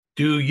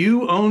Do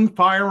you own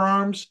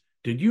firearms?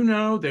 Did you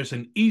know there's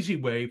an easy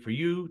way for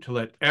you to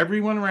let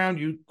everyone around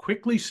you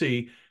quickly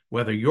see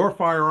whether your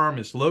firearm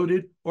is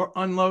loaded or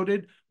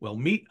unloaded? Well,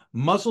 meet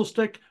muzzle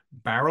stick,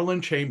 barrel,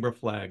 and chamber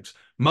flags.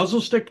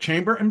 Muzzle stick,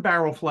 chamber, and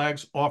barrel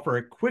flags offer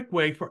a quick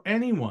way for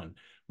anyone,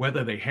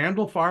 whether they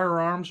handle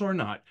firearms or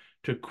not,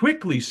 to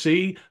quickly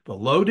see the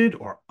loaded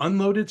or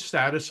unloaded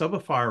status of a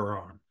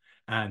firearm.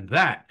 And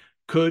that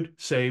could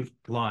save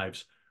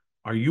lives.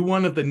 Are you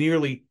one of the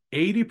nearly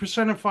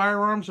 80% of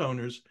firearms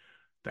owners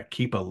that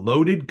keep a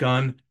loaded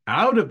gun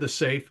out of the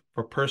safe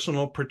for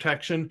personal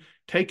protection,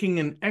 taking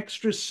an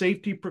extra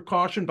safety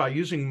precaution by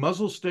using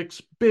muzzle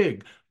sticks?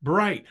 Big,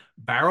 bright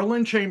barrel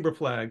and chamber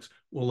flags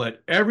will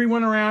let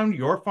everyone around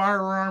your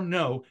firearm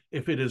know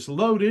if it is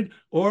loaded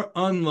or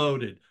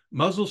unloaded.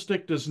 Muzzle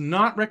Stick does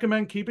not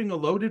recommend keeping a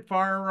loaded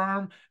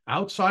firearm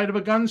outside of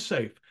a gun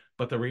safe,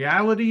 but the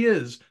reality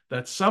is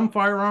that some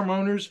firearm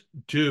owners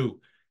do.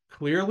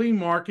 Clearly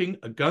marking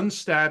a gun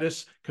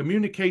status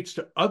communicates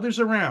to others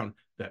around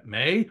that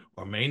may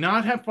or may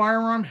not have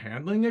firearm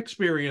handling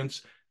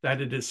experience that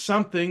it is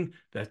something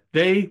that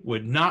they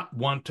would not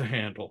want to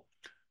handle.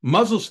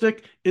 Muzzle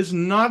Stick is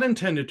not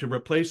intended to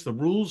replace the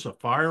rules of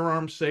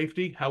firearm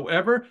safety.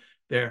 However,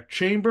 their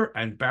chamber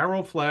and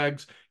barrel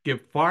flags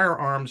give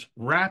firearms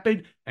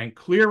rapid and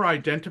clear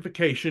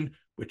identification,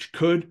 which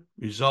could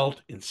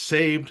result in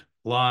saved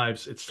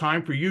lives. It's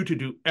time for you to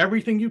do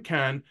everything you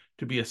can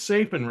to be a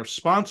safe and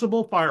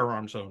responsible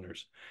firearms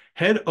owners.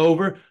 Head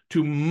over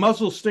to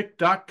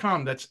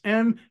muzzlestick.com. That's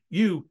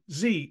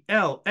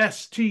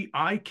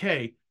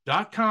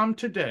MUZLSTIK.com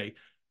today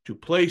to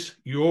place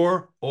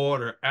your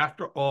order.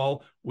 After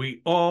all,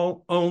 we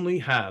all only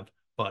have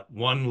but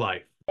one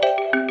life.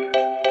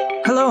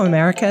 Hello,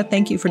 America.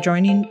 Thank you for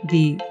joining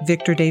the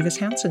Victor Davis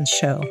Hanson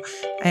Show.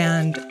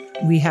 And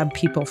we have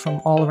people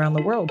from all around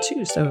the world,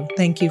 too. So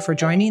thank you for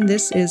joining.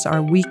 This is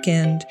our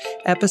weekend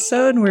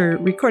episode. We're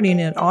recording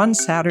it on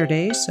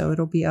Saturday, so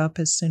it'll be up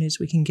as soon as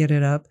we can get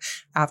it up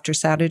after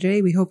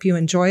Saturday. We hope you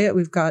enjoy it.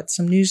 We've got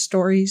some news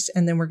stories,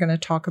 and then we're going to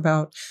talk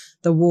about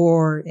the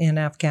war in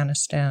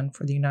Afghanistan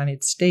for the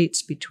United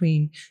States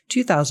between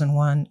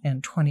 2001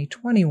 and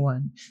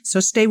 2021.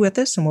 So stay with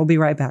us, and we'll be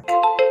right back.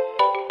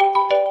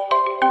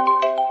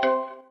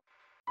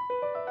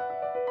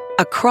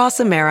 Across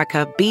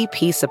America,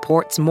 BP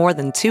supports more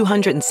than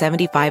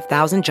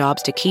 275,000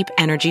 jobs to keep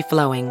energy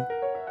flowing.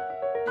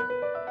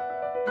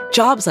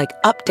 Jobs like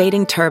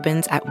updating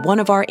turbines at one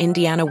of our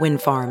Indiana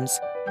wind farms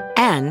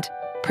and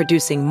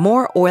producing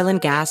more oil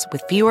and gas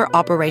with fewer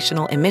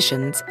operational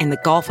emissions in the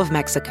Gulf of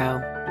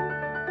Mexico.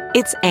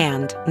 It's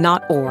and,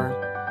 not or.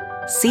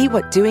 See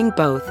what doing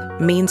both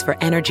means for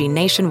energy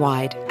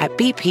nationwide at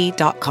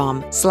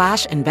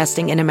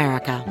bp.com/investing in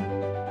America.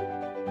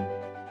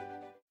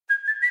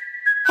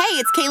 Hey,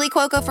 it's Kaylee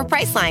Cuoco for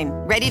Priceline.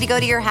 Ready to go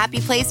to your happy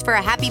place for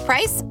a happy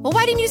price? Well,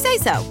 why didn't you say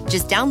so?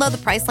 Just download the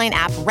Priceline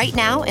app right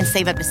now and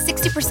save up to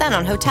 60%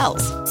 on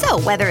hotels.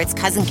 So whether it's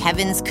Cousin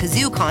Kevin's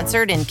Kazoo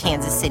Concert in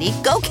Kansas City,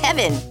 go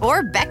Kevin,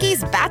 or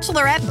Becky's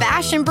Bachelorette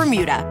Bash in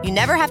Bermuda, you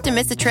never have to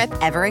miss a trip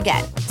ever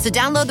again. So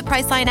download the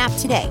Priceline app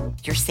today.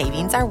 Your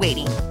savings are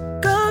waiting.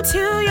 Go to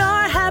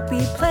your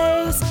happy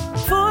place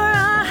for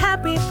a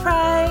happy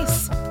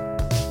price.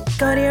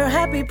 Go to your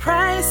happy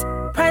price,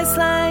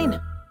 Priceline.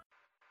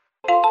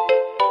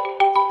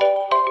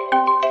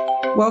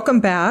 Welcome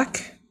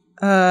back,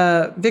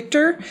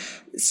 Victor.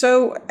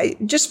 So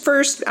just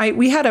first,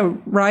 we had a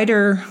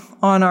writer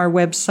on our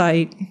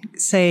website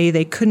say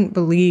they couldn't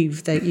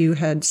believe that you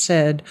had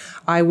said,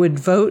 I would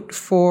vote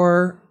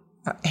for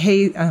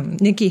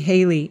Nikki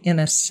Haley in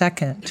a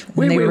second.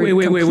 Wait. Completely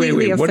What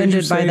did you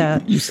offended by say?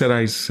 that. You said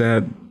I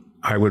said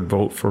I would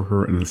vote for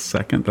her in a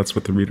second? That's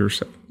what the reader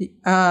said?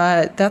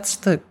 That's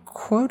the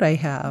quote I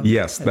have.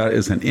 Yes, that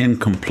is an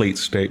incomplete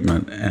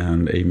statement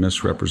and a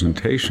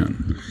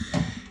misrepresentation.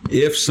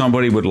 If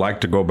somebody would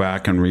like to go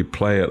back and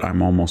replay it,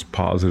 I'm almost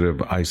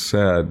positive I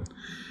said,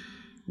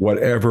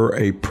 whatever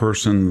a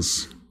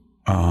person's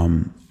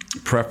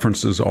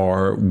preferences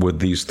are with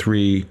these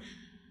three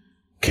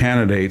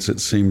candidates that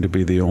seem to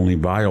be the only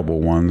viable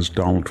ones,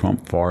 Donald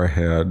Trump far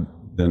ahead,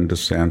 then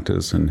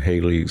DeSantis and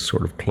Haley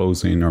sort of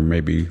closing or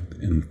maybe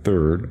in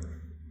third,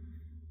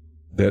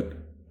 that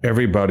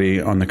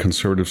everybody on the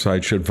conservative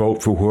side should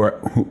vote for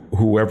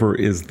whoever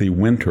is the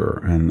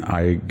winner. And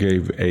I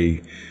gave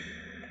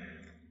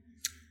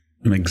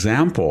an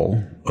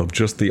example of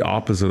just the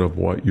opposite of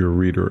what your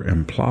reader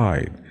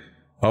implied.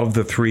 Of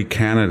the three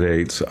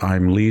candidates,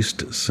 I'm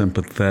least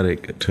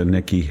sympathetic to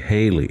Nikki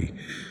Haley.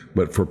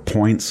 But for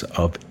points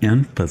of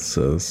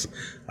emphasis,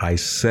 I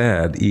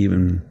said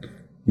even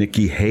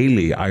Nikki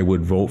Haley, I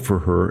would vote for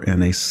her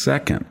in a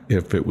second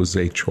if it was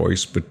a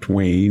choice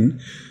between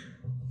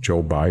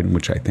Joe Biden,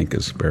 which I think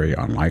is very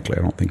unlikely.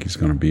 I don't think he's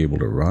going to be able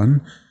to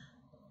run,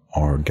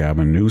 or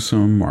Gavin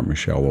Newsom or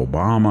Michelle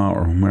Obama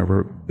or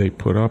whomever they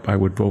put up. I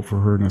would vote for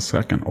her in a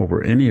second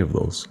over any of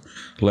those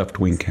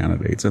left-wing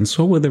candidates. And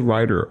so with the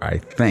writer, I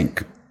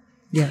think.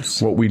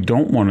 Yes. What we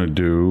don't want to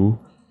do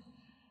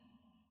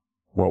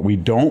What we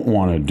don't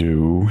want to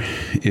do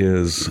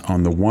is,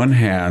 on the one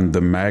hand,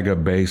 the MAGA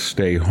base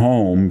stay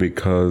home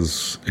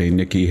because a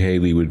Nikki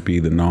Haley would be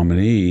the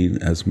nominee,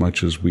 as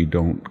much as we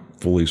don't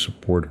fully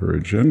support her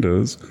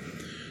agendas,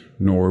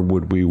 nor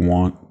would we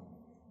want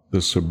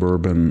the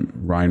suburban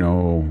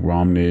Rhino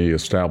Romney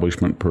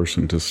establishment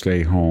person to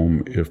stay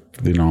home if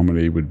the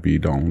nominee would be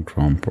Donald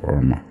Trump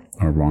or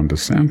Ron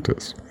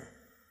DeSantis.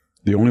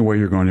 The only way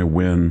you're going to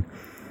win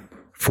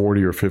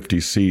 40 or 50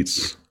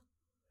 seats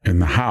in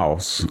the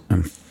House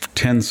and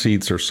 10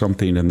 seats or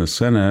something in the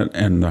Senate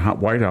and the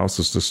White House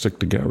is to stick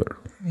together.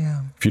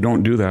 Yeah. If you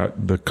don't do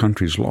that, the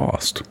country's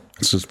lost.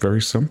 It's just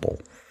very simple.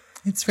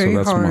 It's very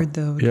hard,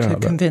 to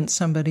convince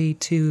somebody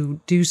to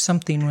do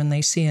something when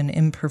they see an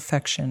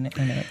imperfection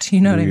in it.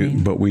 You know what I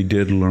mean? But we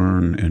did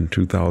learn in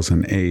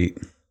 2008,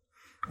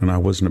 and I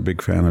wasn't a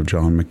big fan of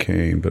John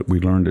McCain, but we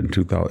learned in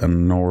 2000,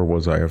 and nor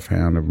was I a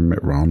fan of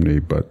Mitt Romney,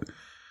 but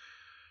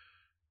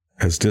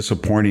as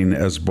disappointing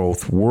as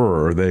both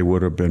were, they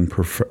would have been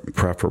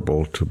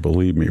preferable to,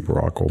 believe me,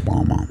 Barack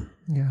Obama.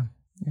 Yeah,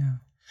 yeah.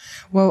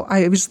 Well,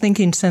 I was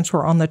thinking, since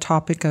we're on the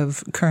topic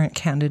of current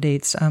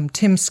candidates,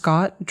 Tim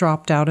Scott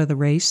dropped out of the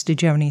race.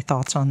 Did you have any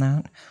thoughts on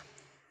that?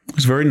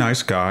 He's a very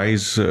nice guy.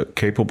 He's a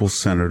capable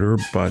senator,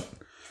 but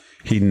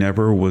he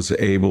never was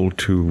able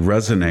to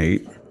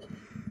resonate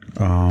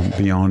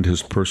beyond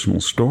his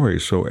personal story.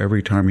 So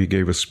every time he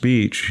gave a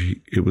speech,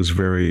 it was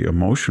very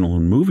emotional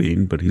and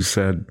moving, but he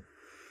said,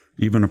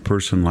 even a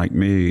person like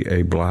me,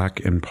 a black,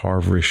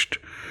 impoverished,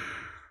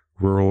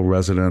 rural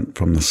resident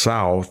from the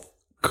South,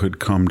 could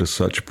come to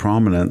such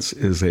prominence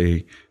is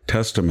a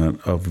testament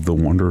of the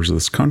wonders of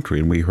this country.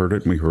 And we heard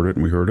it, and we heard it,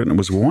 and we heard it, and it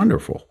was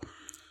wonderful.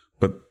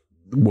 But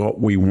what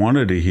we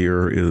wanted to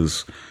hear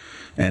is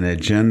an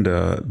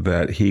agenda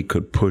that he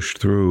could push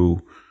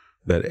through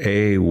that,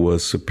 A,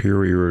 was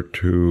superior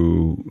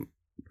to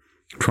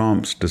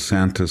Trump's,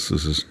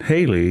 DeSantis's,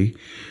 Haley,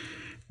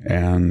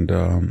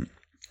 and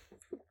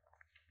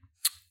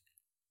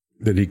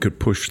that he could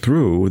push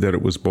through, that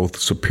it was both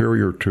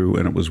superior to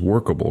and it was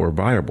workable or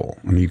viable.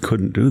 And he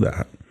couldn't do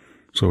that.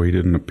 So he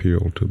didn't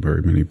appeal to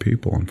very many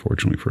people,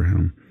 unfortunately for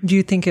him. Do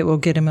you think it will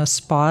get him a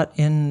spot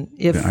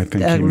if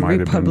a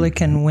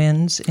Republican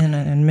wins in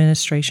an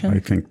administration?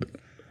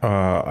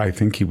 I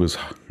think he was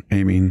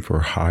aiming for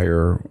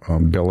higher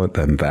billet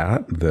than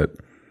that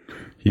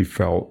he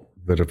felt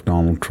that if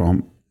Donald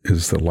Trump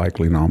is the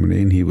likely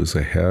nominee and he was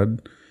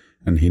ahead,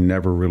 and he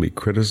never really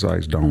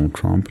criticized Donald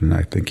Trump, and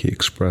I think he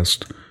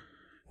expressed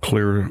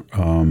clear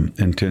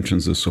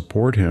intentions to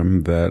support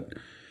him, that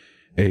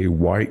a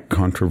white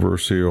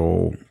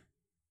controversial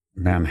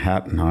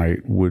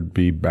Manhattanite would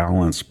be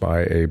balanced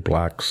by a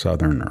black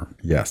Southerner.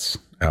 Yes,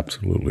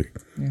 absolutely.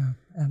 Yeah,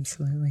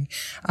 absolutely.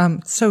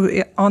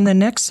 So on the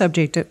next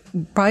subject,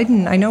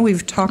 Biden, I know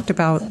we've talked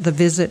about the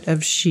visit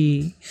of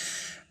Xi,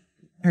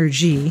 or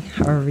G,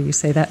 however you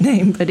say that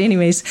name. But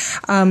anyways,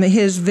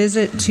 his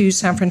visit to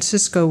San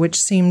Francisco,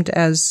 which seemed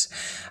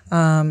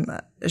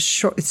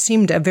it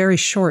seemed a very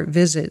short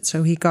visit,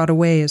 so he got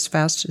away as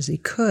fast as he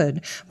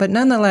could. But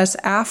nonetheless,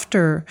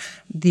 after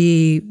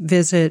the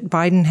visit,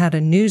 Biden had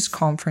a news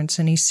conference,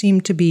 and he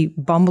seemed to be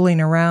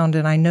bumbling around,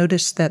 and I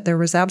noticed that there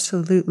was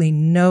absolutely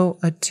no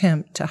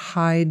attempt to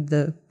hide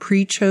the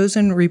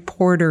pre-chosen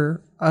reporter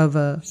of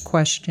a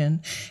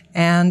question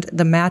and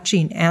the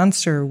matching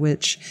answer,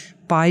 which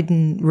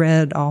Biden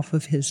read off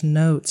of his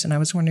notes. And I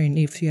was wondering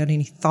if you had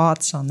any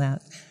thoughts on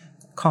that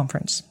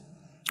conference.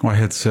 Well, I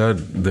had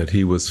said that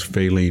he was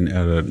failing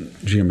at a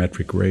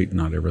geometric rate,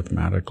 not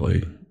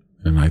arithmetically.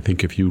 And I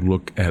think if you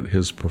look at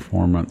his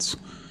performance,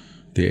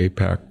 the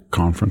APAC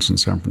conference in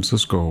San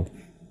Francisco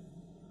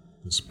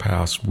this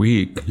past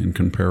week, and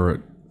compare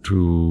it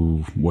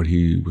to what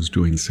he was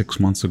doing 6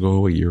 months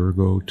ago, a year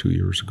ago, 2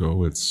 years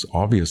ago, it's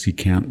obvious he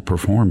can't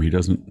perform. He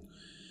doesn't.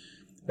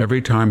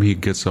 Every time he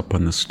gets up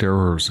on the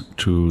stairs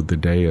to the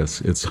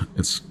dais, it's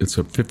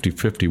a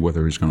 50-50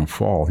 whether he's going to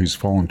fall. He's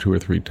fallen 2 or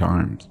 3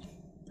 times.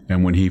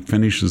 And when he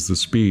finishes the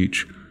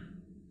speech,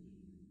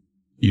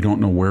 you don't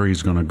know where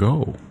he's going to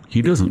go.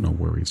 He doesn't know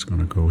where he's going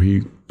to go.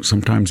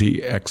 Sometimes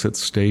he exits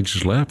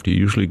stage left. You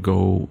usually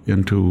go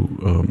into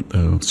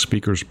a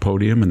speaker's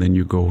podium, and then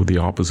you go the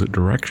opposite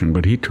direction.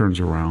 But he turns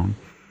around,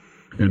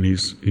 and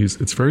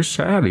it's very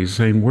sad. He's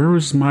saying,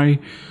 who's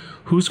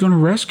going to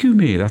rescue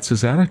me? That's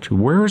his attitude.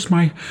 What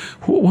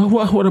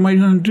am I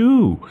going to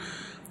do?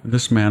 And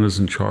this man is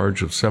in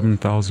charge of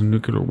 7,000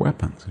 nuclear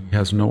weapons. He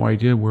has no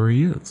idea where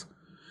he is.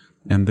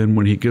 And then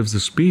when he gives the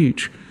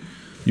speech,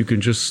 you can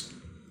just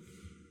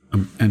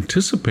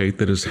anticipate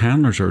that his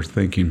handlers are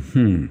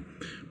thinking,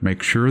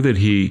 make sure that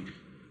he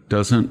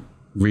doesn't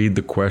read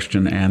the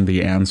question and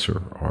the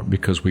answer,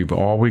 because we've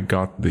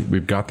got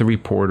the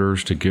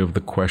reporters to give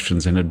the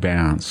questions in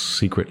advance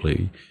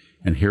secretly.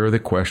 And here are the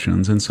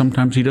questions, and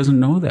sometimes he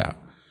doesn't know that.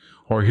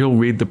 Or he'll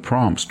read the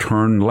prompts,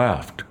 turn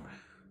left,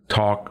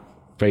 talk,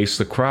 face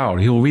the crowd.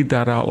 He'll read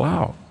that out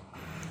loud.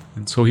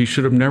 And so he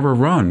should have never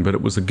run, but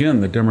it was, again,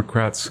 the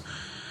Democrats'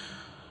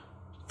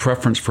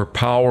 preference for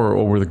power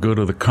over the good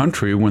of the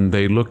country when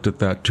they looked at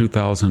that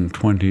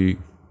 2020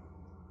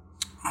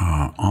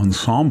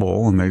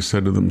 ensemble, and they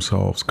said to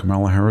themselves,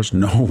 Kamala Harris,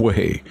 no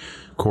way.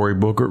 Cory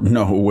Booker,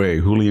 no way.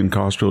 Julian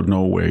Castro,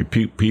 no way.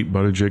 Pete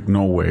Buttigieg,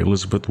 no way.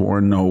 Elizabeth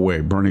Warren, no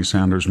way. Bernie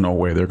Sanders, no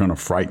way. They're going to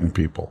frighten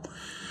people.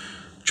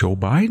 Joe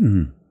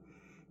Biden,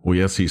 well,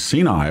 yes, he's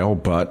senile,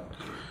 but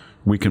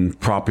we can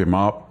prop him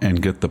up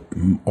and get the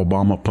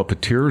Obama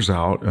puppeteers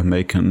out, and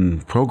they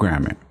can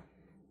program him,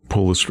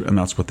 and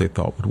that's what they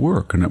thought would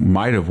work, and it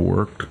might have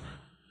worked,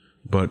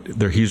 but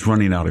he's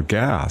running out of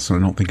gas, and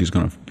I don't think he's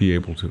going to be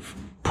able to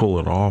pull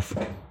it off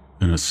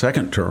in a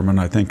second term, and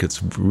I think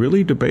it's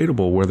really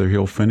debatable whether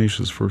he'll finish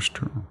his first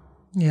term.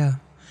 Yeah.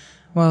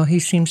 Well, he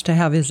seems to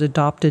have his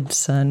adopted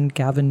son,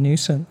 Gavin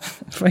Newsom,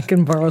 if I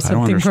can borrow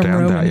something from Roman history. I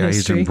don't understand that. Yeah,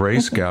 he's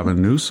embraced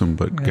Gavin Newsom,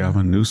 but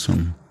Gavin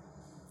Newsom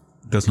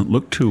doesn't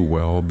look too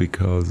well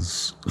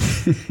because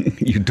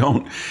you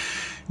don't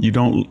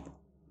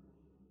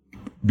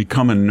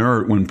become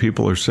inert when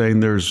people are saying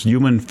there's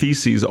human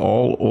feces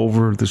all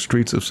over the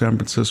streets of San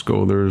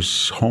Francisco.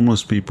 There's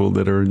homeless people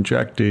that are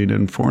injecting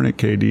and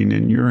fornicating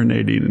and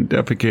urinating and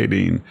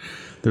defecating.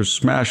 There's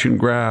smash and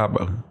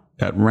grab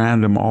at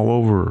random all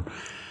over.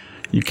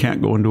 You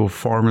can't go into a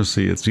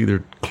pharmacy. It's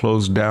either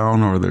closed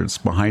down or it's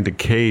behind a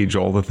cage,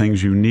 all the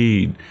things you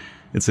need.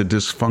 It's a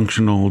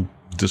dysfunctional,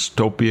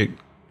 dystopic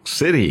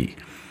city.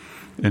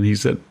 And he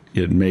said,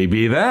 it may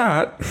be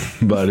that,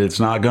 but it's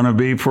not going to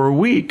be for a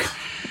week.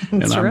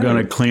 And I'm going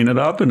to clean it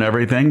up and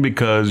everything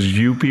because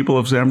you people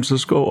of San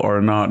Francisco are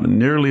not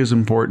nearly as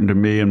important to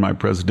me and my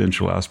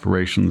presidential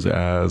aspirations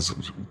as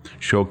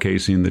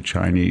showcasing the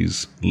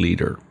Chinese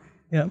leader.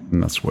 Yep.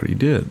 And that's what he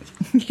did.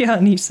 Yeah,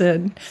 and he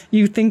said,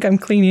 you think I'm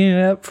cleaning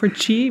it up for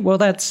Xi? Well,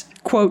 that's,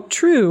 quote,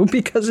 true,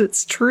 because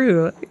it's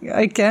true.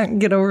 I can't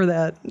get over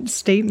that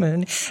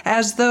statement.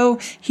 As though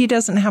he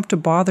doesn't have to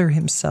bother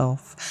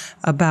himself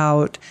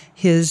about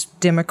his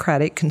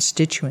Democratic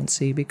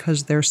constituency,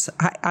 because there's,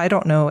 I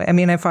don't know. I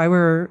mean, if I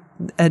were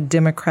a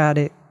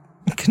Democratic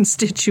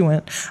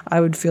constituent,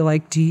 I would feel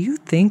like, do you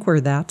think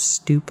we're that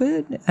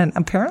stupid? And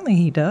apparently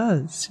he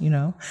does, you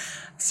know.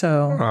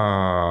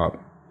 So...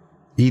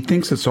 he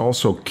thinks it's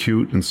also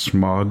cute and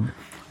smug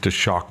to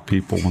shock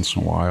people once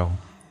in a while.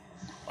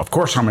 Of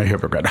course I'm a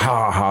hypocrite.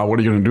 Ha ha, what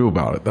are you going to do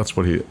about it? That's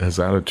what his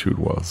attitude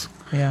was.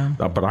 Yeah.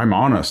 But I'm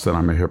honest that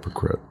I'm a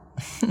hypocrite.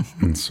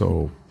 And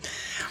so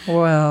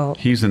well,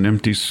 he's an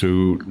empty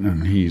suit,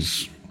 and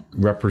he's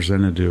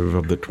representative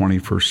of the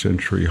 21st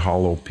century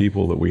hollow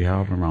people that we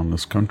have around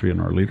this country in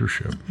our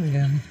leadership.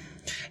 Yeah.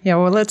 Yeah,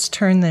 well, let's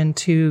turn then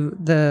to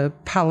the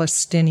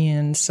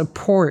Palestinian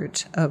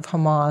support of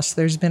Hamas.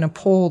 There's been a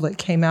poll that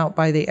came out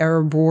by the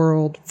Arab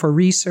World for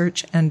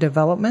Research and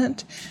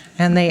Development,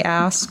 and they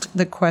asked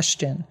the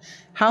question,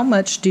 how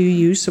much do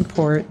you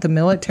support the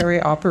military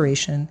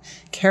operation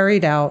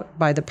carried out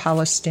by the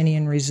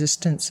Palestinian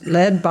resistance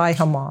led by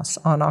Hamas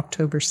on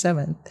October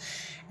 7th?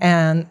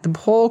 And the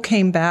poll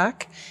came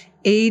back,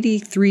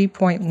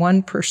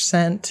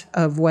 83.1%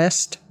 of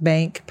West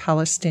Bank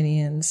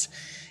Palestinians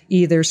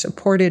either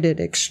supported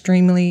it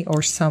extremely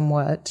or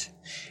somewhat,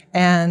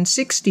 and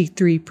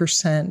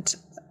 63%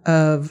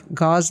 of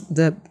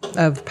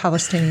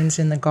Palestinians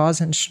in the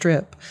Gaza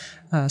Strip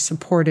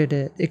supported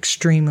it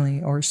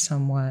extremely or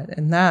somewhat,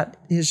 and that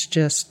is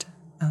just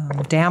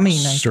damning.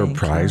 I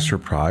think.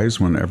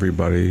 Surprise! When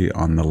everybody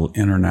on the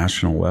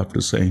international left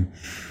is saying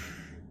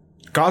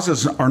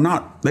Gazans are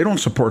not, they don't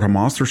support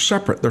Hamas.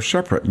 They're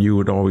separate. And you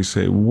would always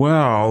say,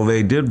 well,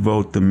 they did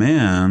vote them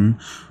in.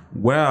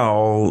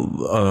 Well,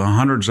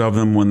 hundreds of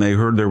them, when they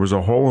heard there was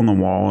a hole in the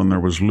wall and there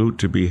was loot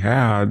to be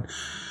had,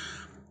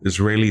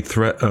 Israeli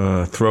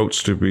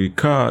throats to be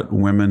cut,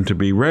 women to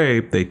be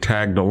raped, they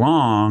tagged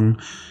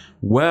along.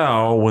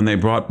 Well, when they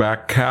brought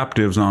back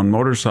captives on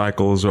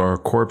motorcycles or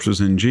corpses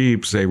in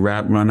jeeps, they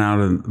ran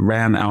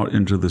out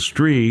into the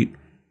street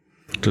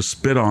to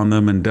spit on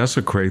them and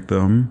desecrate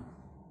them.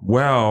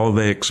 Well,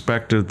 they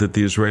expected that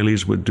the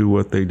Israelis would do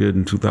what they did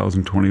in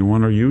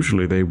 2021, or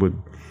usually they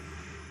would,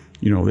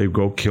 they'd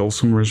go kill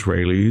some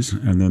Israelis,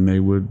 and then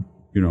they would,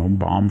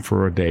 bomb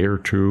for a day or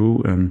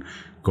two and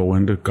go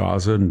into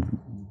Gaza and,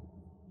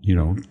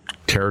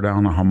 tear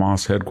down the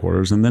Hamas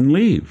headquarters and then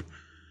leave.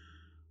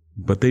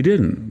 But they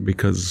didn't,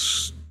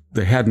 because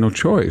they had no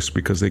choice,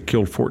 because they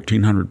killed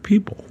 1,400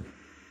 people.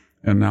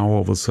 And now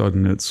all of a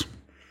sudden it's,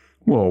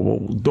 well,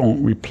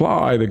 don't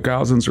reply, the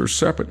Gazans are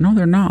separate. No,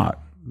 they're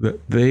not.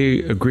 They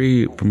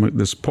agree from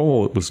this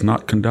poll, it was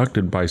not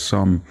conducted by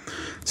some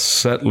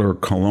settler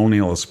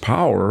colonialist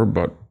power,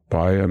 but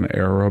by an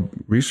Arab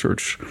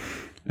Research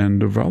and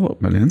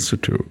Development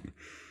Institute.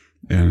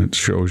 And it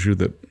shows you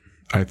that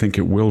I think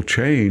it will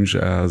change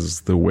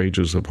as the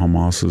wages of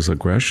Hamas's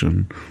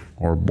aggression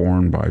are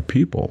borne by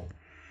people.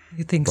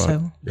 You think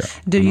so? Yeah.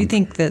 Do you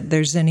think that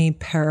there's any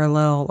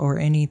parallel or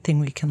anything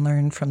we can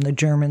learn from the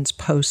Germans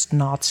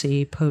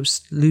post-Nazi,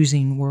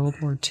 post-losing World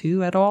War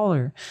II at all?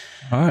 Or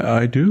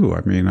I do.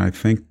 I mean, I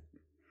think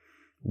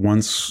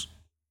once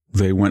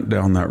they went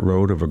down that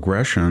road of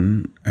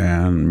aggression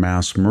and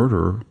mass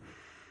murder,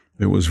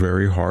 it was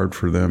very hard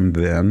for them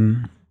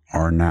then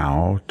are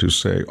now to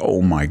say,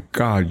 oh my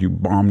God, you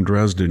bombed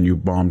Dresden, you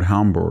bombed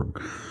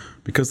Hamburg.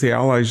 Because the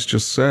Allies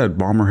just said,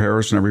 Bomber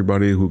Harris and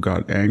everybody who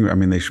got angry, I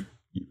mean,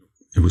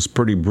 it was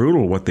pretty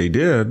brutal what they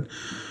did,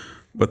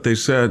 but they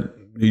said,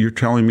 you're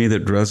telling me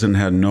that Dresden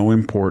had no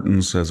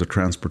importance as a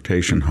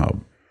transportation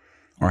hub,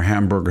 or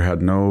Hamburg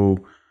had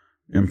no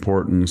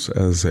importance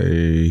as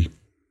a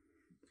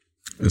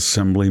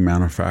assembly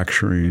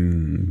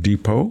manufacturing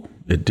depot?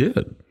 It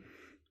did.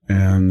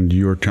 And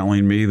you're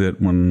telling me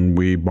that when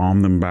we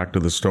bombed them back to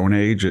the Stone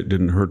Age, it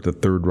didn't hurt the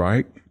Third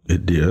Reich?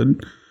 It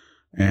did.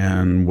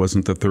 And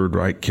wasn't the Third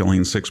Reich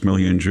killing 6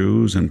 million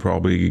Jews and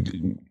probably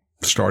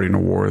starting a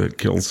war that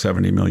killed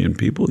 70 million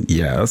people?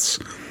 Yes.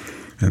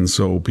 And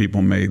so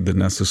people made the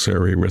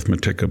necessary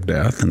arithmetic of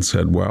death and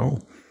said,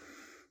 well,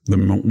 the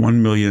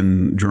 1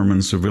 million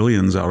German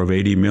civilians out of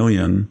 80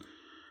 million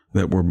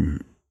that were,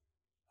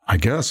 I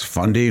guess,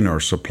 funding or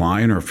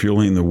supplying or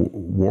fueling the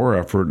war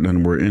effort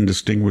and were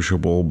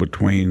indistinguishable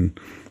between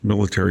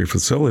military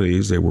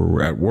facilities, they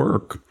were at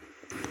work.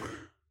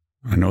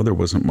 I know there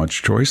wasn't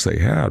much choice they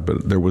had,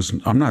 but there was,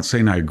 I'm not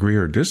saying I agree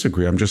or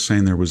disagree. I'm just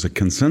saying there was a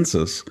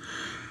consensus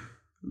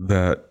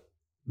that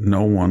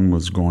no one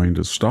was going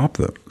to stop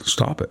it.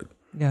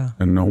 Yeah.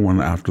 And no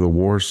one after the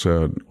war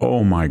said,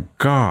 oh my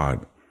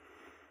God,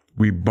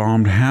 we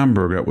bombed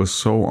Hamburg. That was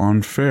so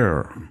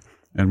unfair.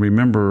 And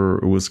remember,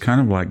 it was kind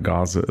of like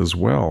Gaza as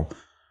well.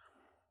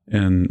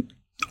 In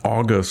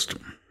August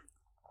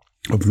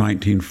of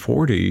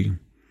 1940,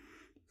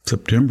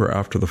 September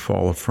after the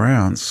fall of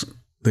France,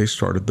 they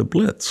started the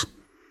Blitz.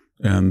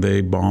 And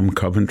they bombed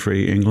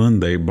Coventry,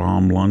 England. They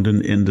bombed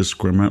London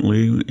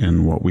indiscriminately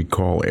in what we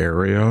call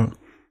area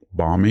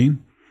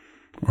bombing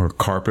or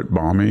carpet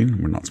bombing.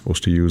 We're not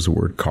supposed to use the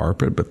word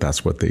carpet, but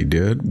that's what they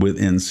did with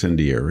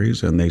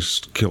incendiaries. And they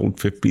killed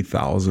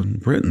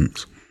 50,000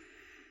 Britons.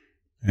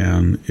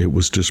 And it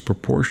was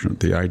disproportionate.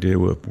 The idea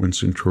with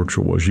Winston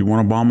Churchill was, you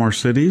want to bomb our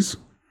cities?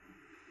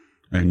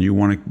 And you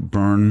want to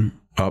burn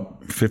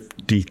up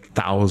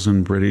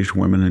 50,000 British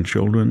women and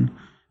children?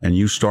 And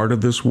you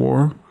started this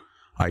war?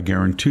 I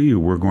guarantee you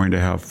we're going to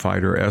have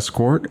fighter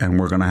escort, and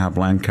we're going to have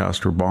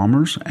Lancaster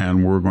bombers,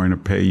 and we're going to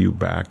pay you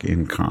back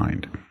in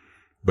kind.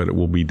 But it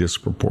will be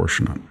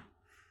disproportionate.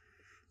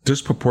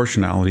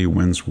 Disproportionality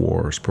wins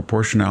wars.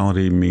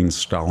 Proportionality means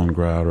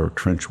Stalingrad or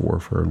trench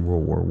warfare in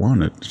World War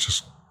I.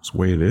 It's the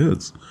way it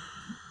is.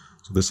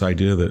 So this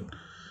idea that,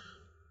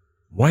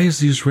 why is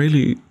the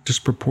Israeli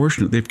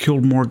disproportionate? They've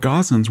killed more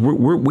Gazans.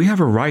 We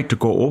have a right to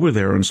go over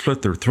there and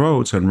slit their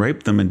throats and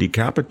rape them and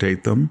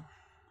decapitate them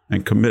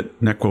and commit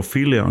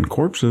necrophilia on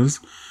corpses,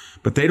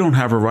 but they don't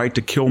have a right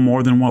to kill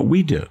more than what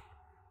we did.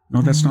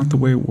 No, that's not the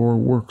way war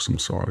works. I'm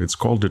sorry. It's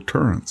called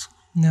deterrence.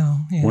 No.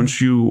 Yeah.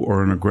 Once you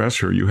are an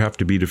aggressor, you have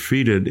to be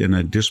defeated in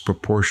a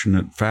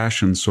disproportionate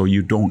fashion so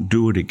you don't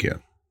do it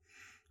again.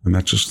 And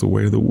that's just the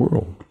way of the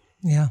world.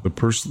 Yeah.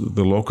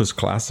 The locus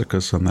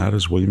classicus on that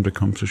is William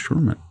Tecumseh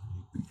Sherman.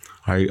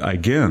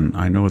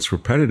 I know it's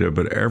repetitive,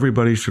 but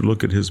everybody should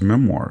look at his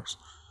memoirs.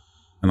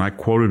 And I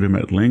quoted him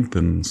at length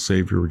in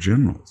Savior of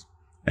Generals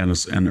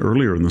and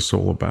earlier in The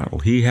Soul of Battle.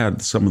 He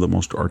had some of the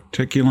most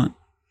articulate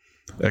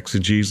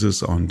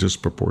exegesis on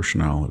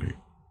disproportionality.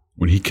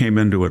 When he came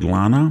into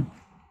Atlanta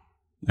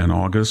in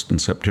August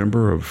and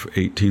September of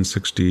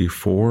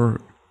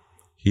 1864,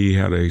 he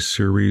had a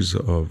series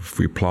of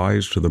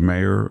replies to the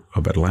mayor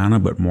of Atlanta,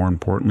 but more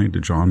importantly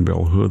to John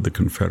Bell Hood, the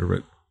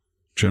Confederate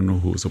general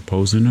who was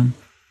opposing him.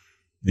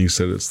 And he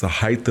said, it's the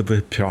height of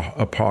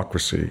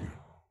hypocrisy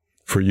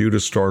for you to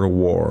start a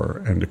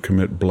war and to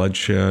commit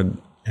bloodshed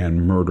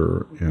and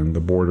murder in the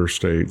border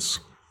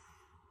states,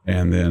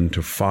 and then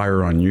to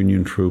fire on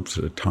Union troops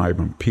at a time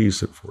of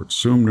peace at Fort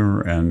Sumner,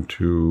 and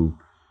to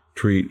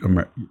treat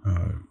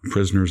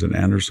prisoners in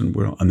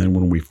Andersonville. And then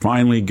when we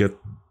finally get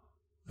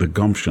the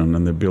gumption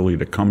and the ability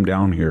to come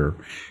down here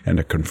and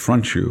to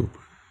confront you,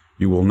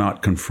 you will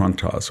not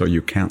confront us, or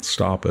you can't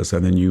stop us.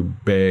 And then you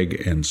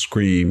beg and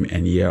scream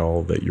and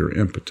yell that you're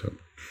impotent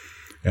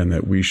and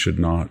that we should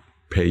not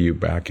pay you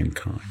back in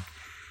kind.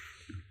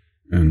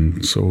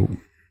 And so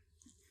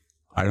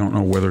I don't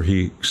know whether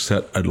he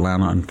set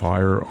Atlanta on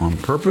fire on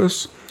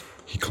purpose.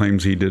 He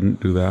claims he didn't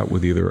do that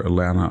with either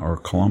Atlanta or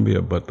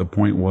Columbia, but the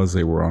point was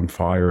they were on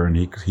fire, and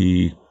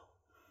he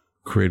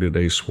created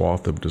a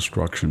swath of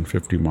destruction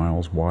 50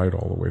 miles wide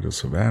all the way to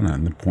Savannah.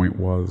 And the point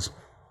was,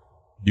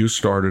 you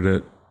started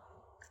it.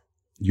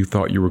 You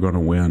thought you were going to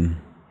win.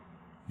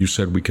 You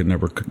said we could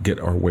never get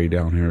our way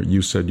down here.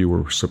 You said you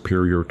were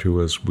superior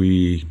to us.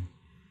 We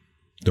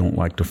don't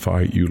like to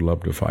fight. You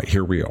love to fight.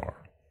 Here we are.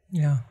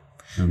 Yeah.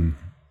 And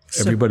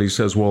everybody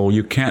says, well,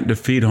 you can't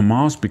defeat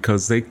Hamas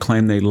because they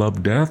claim they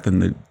love death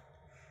and the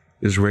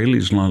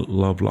Israelis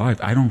love life.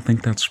 I don't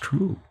think that's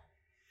true.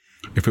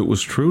 If it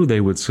was true, they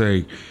would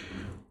say,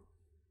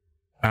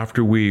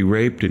 after we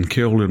raped and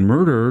killed and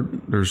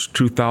murdered, there's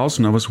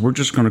 2,000 of us, we're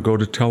just going to go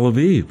to Tel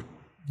Aviv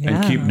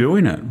and keep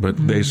doing it.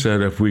 But they said,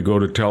 if we go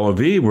to Tel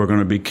Aviv, we're going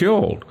to be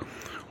killed.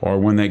 Or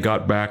when they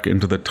got back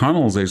into the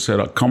tunnels, they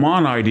said, come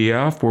on,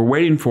 IDF, we're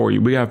waiting for you.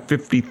 We have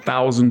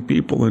 50,000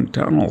 people in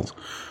tunnels.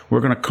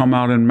 We're going to come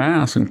out en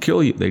masse and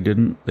kill you. They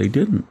didn't.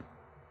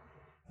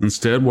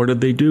 Instead, what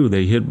did they do?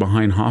 They hid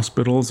behind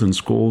hospitals and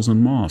schools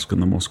and mosques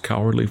in the most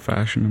cowardly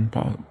fashion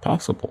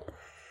possible.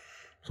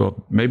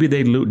 So maybe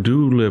they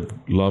do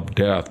love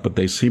death, but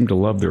they seem to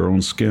love their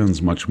own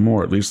skins much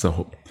more. At least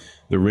the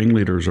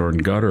ringleaders are in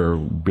gutter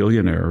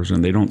billionaires,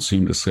 and they don't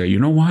seem to say, you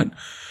know what?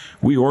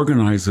 We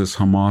organize this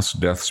Hamas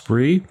death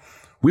spree.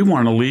 We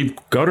want to leave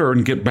gutter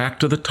and get back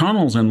to the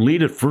tunnels and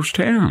lead it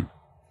firsthand.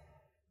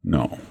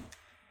 No.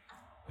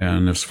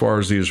 And as far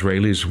as the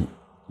Israelis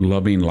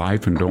loving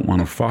life and don't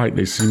want to fight,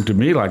 they seem to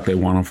me like they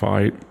want to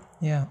fight.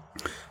 Yeah.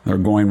 They're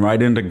going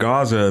right into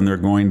Gaza, and they're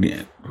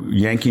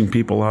yanking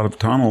people out of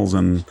tunnels,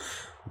 and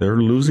they're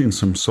losing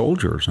some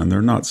soldiers. And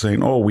they're not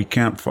saying, oh, we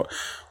can't fight.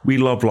 We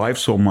love life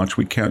so much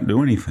we can't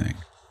do anything.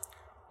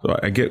 So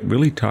I get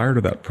really tired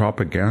of that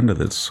propaganda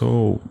that's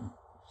so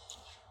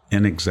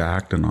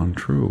inexact and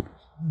untrue.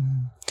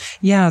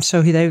 Yeah,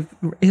 so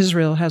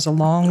Israel has a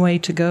long way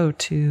to go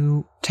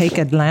to take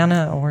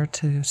Atlanta or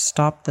to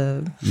stop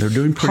the They're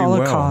doing pretty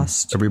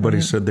Holocaust. Well. Everybody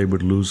right? said they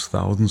would lose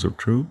thousands of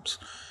troops.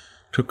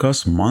 Took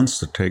us months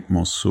to take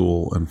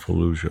Mosul and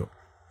Fallujah.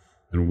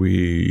 And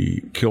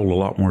we killed a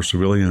lot more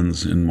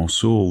civilians in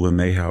Mosul than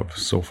they have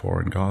so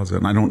far in Gaza.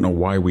 And I don't know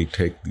why we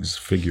take these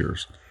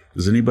figures.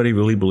 Does anybody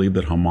really believe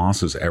that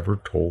Hamas has ever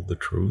told the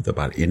truth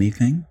about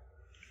anything?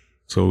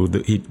 So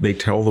they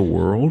tell the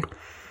world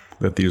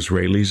that the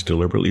Israelis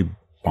deliberately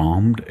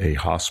bombed a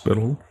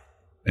hospital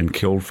and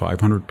killed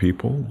 500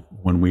 people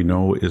when we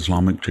know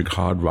Islamic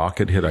Jihad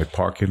rocket hit a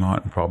parking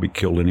lot and probably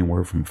killed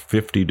anywhere from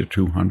 50 to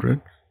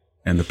 200.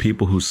 And the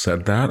people who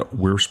said that,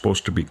 we're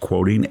supposed to be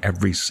quoting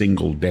every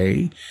single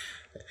day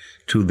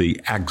to the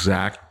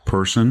exact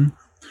person,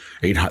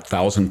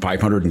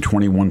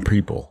 8,521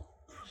 people.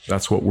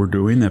 That's what we're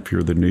doing if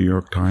you're the New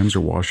York Times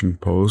or Washington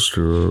Post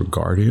or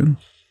Guardian.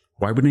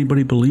 Why would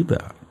anybody believe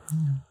that?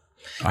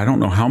 I don't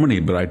know how many,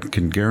 but I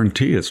can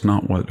guarantee it's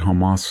not what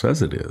Hamas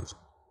says it is.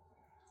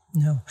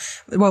 No.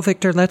 Well,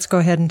 Victor, let's go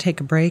ahead and take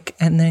a break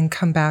and then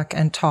come back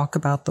and talk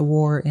about the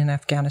war in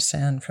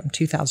Afghanistan from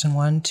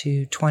 2001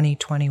 to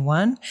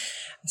 2021.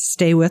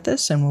 Stay with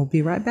us and we'll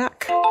be right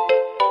back.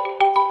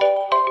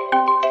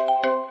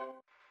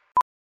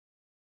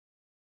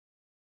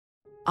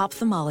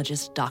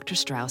 Ophthalmologist Dr.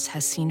 Strauss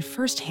has seen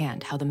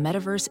firsthand how the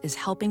metaverse is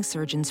helping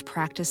surgeons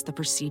practice the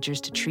procedures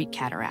to treat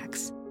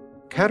cataracts.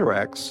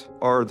 Cataracts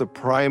are the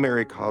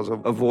primary cause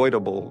of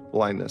avoidable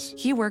blindness.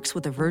 He works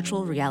with a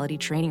virtual reality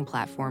training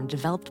platform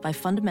developed by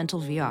Fundamental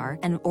VR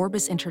and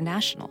Orbis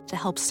International to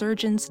help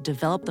surgeons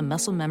develop the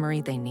muscle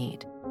memory they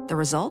need. The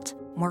result?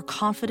 More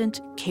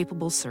confident,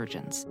 capable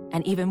surgeons.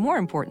 And even more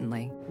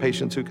importantly,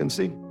 patients who can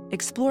see.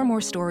 Explore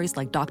more stories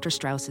like Dr.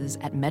 Strauss's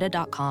at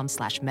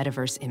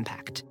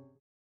meta.com/metaverseimpact.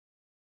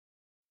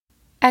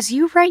 As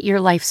you write your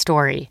life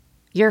story,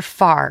 you're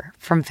far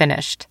from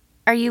finished.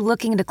 Are you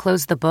looking to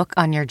close the book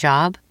on your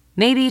job?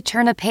 Maybe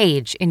turn a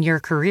page in your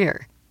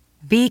career?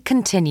 Be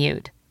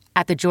continued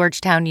at the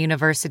Georgetown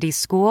University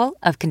School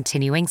of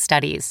Continuing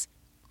Studies.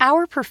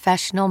 Our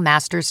professional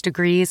master's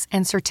degrees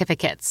and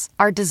certificates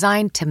are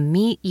designed to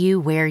meet you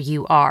where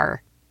you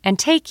are and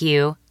take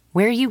you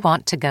where you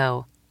want to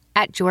go.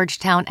 At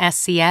Georgetown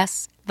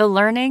SCS, the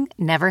learning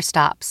never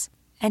stops,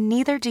 and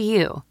neither do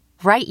you.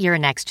 Write your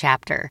next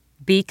chapter.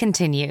 Be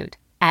continued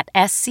at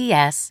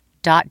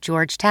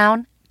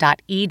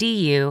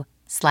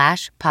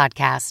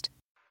scs.georgetown.edu/podcast.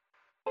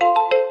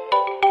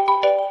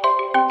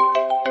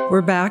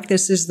 We're back.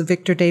 This is the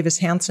Victor Davis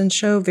Hanson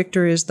Show.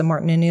 Victor is the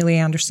Martin and Neely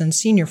Anderson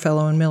Senior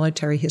Fellow in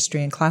Military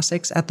History and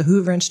Classics at the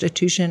Hoover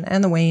Institution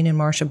and the Wayne and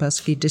Marcia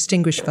Busby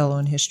Distinguished Fellow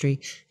in History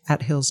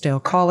at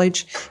Hillsdale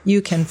College.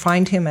 You can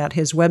find him at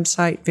his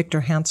website,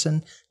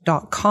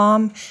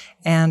 victorhanson.com,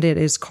 and it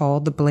is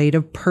called The Blade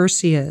of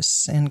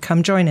Perseus. And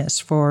come join us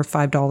for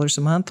 $5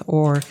 a month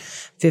or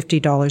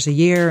 $50 a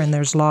year, and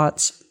there's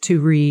lots to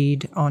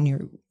read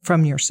on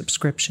from your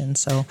subscription.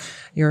 So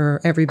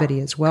everybody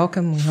is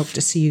welcome. We hope to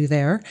see you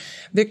there.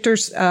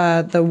 Victor's,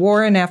 the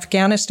war in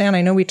Afghanistan,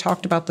 I know we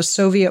talked about the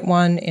Soviet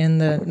one in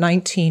the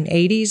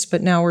 1980s,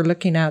 but now we're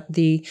looking at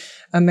the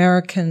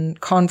American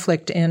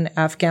conflict in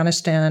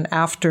Afghanistan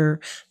after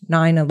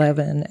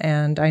 9/11.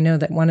 And I know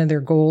that one of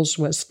their goals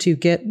was to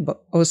get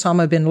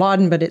Osama bin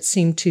Laden, but it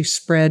seemed to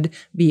spread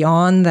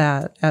beyond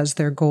that as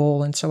their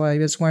goal. And so I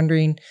was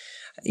wondering,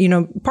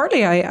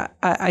 partly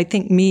I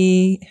think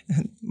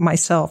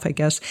myself, I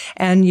guess,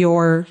 and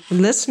your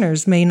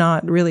listeners may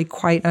not really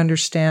quite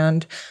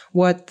understand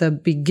what the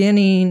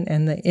beginning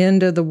and the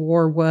end of the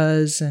war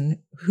was and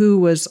who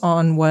was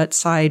on what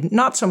side,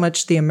 not so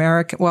much the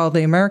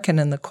American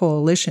and the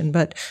coalition,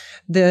 but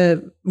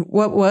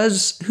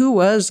who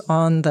was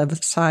on the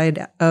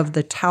side of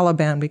the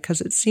Taliban,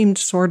 because it seemed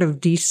sort of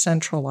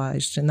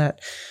decentralized in that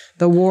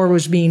the war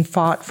was being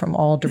fought from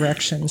all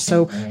directions.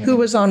 So who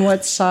was on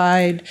what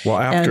side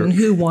and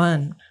who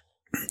won?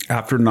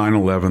 After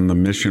 9/11, the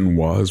mission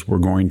was we're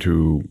going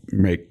to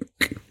make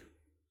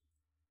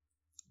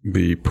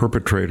the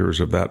perpetrators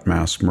of that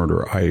mass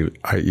murder,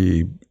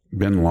 i.e.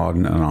 bin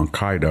Laden and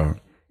al-Qaeda,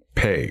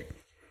 pay.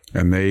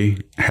 And they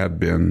had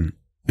been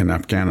in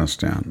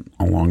Afghanistan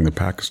along the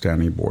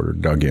Pakistani border,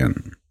 dug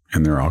in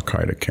their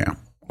al-Qaeda camp.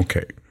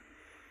 Okay.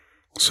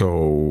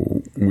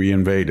 So we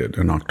invaded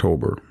in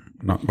October,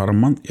 not about a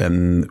month,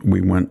 and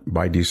we went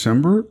by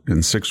December,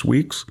 in 6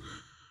 weeks.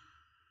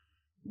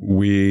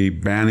 We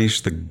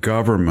banished the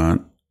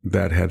government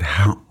that had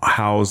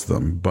housed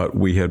them, but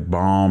we had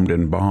bombed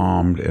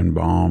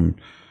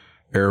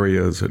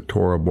areas at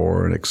Tora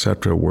Bora and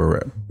etc.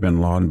 where bin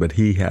Laden, but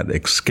he had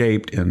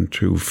escaped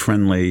into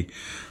friendly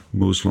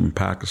Muslim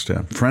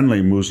Pakistan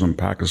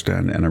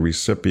and a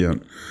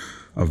recipient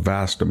of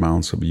vast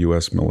amounts of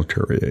U.S.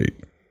 military aid.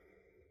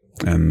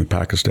 And the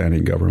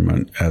Pakistani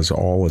government, as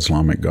all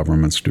Islamic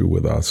governments do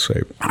with us,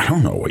 say, I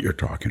don't know what you're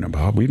talking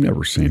about. We've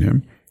never seen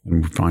him.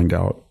 And we find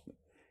out,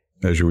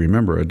 as you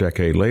remember, a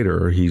decade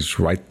later, he's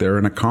right there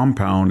in a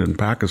compound in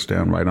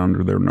Pakistan, right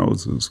under their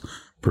noses,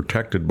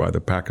 protected by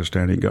the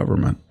Pakistani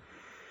government.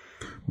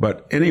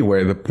 But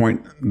anyway, the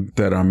point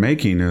that I'm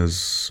making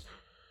is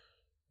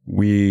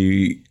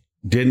we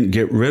didn't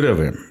get rid of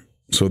him.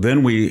 So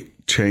then we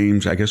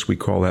changed, I guess we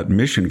call that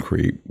mission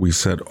creep. We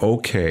said,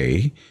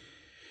 okay,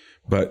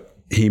 but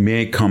he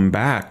may come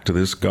back to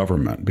this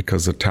government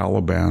because the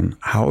Taliban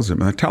housed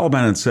him. And the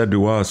Taliban had said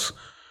to us,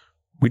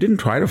 we didn't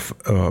try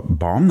to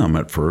bomb them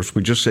at first.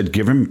 We just said,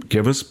 give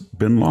us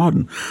bin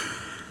Laden.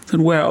 I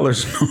said, well,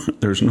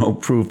 there's no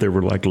proof. They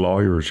were like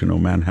lawyers,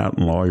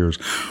 Manhattan lawyers.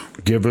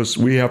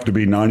 We have to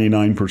be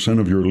 99%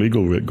 of your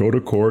legal. Go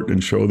to court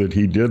and show that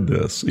he did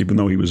this, even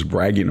though he was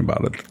bragging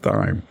about it at the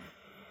time.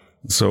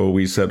 So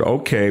we said,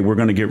 okay, we're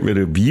going to get rid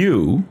of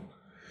you.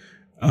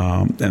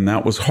 And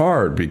that was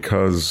hard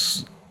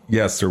because,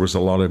 yes, there was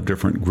a lot of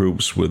different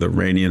groups with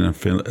Iranian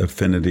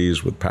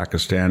affinities, with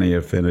Pakistani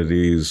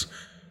affinities,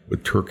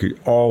 with Turkey,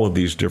 all of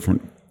these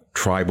different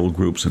tribal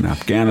groups in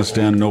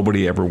Afghanistan.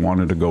 Nobody ever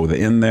wanted to go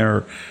in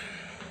there.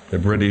 The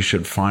British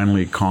had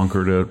finally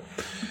conquered it.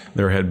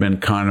 There had been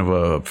kind of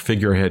a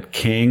figurehead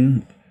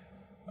king.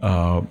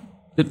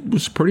 It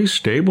was pretty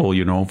stable,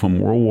 from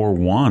World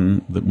War I,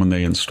 that when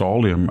they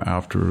installed him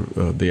after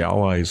the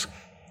Allies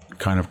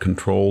kind of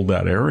controlled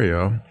that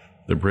area,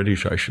 the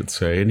British, I should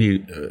say,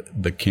 and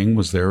the king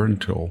was there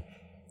until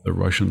the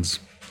Russians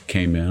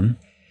came in.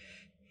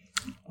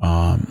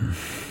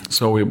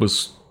 So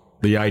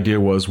the idea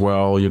was,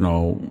 well,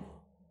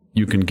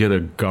 you can get a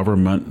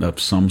government of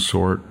some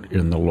sort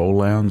in the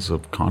lowlands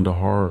of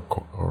Kandahar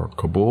or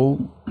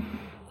Kabul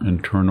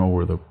and turn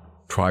over the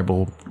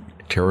tribal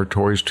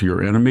territories to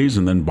your enemies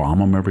and then bomb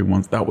them every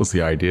once. That was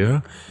the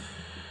idea.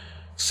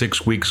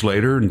 6 weeks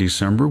later, in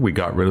December, we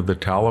got rid of the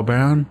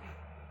Taliban.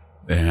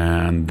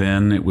 And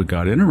then it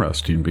got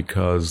interesting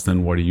because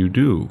then what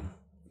do?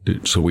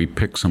 So we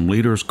picked some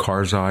leaders.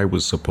 Karzai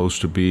was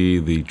supposed to be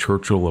the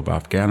Churchill of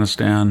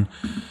Afghanistan.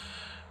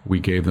 We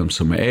gave them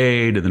some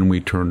aid, and then we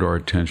turned our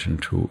attention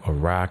to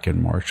Iraq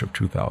in March of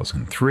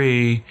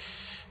 2003.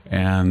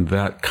 And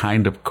that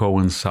kind of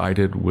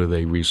coincided with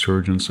a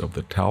resurgence of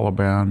the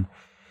Taliban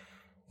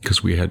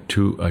because we had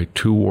a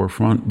two-war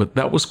front. But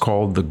that was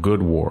called the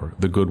Good War,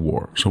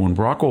 So when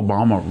Barack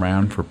Obama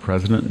ran for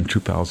president in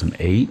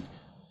 2008,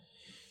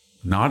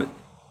 not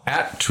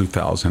at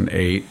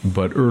 2008,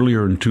 but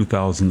earlier in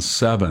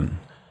 2007,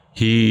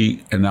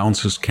 he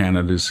announced his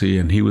candidacy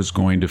and he was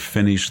going to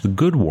finish the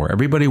good war.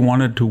 Everybody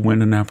wanted to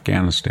win in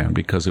Afghanistan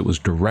because it was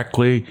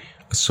directly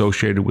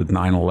associated with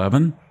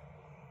 9/11.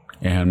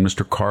 And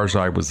Mr.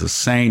 Karzai was a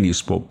saint. He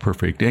spoke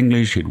perfect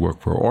English. He'd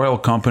worked for oil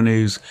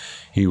companies.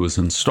 He was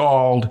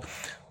installed.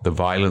 The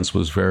violence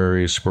was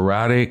very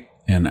sporadic.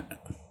 And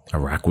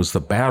Iraq was the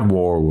bad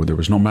war where there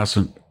was no mass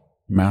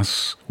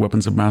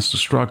weapons of mass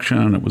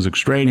destruction. It was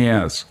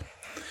extraneous.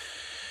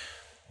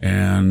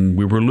 And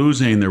we were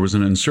losing. There was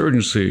an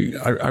insurgency.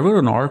 I wrote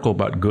an article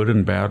about good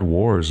and bad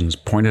wars and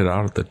pointed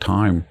out at the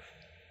time,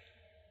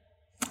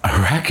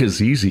 Iraq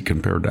is easy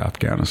compared to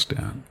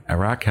Afghanistan.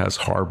 Iraq has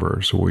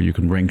harbors where you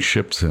can bring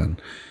ships in.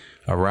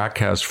 Iraq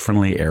has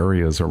friendly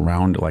areas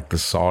around it, like the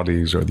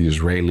Saudis or the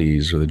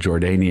Israelis or the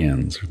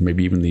Jordanians, or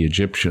maybe even the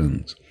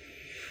Egyptians.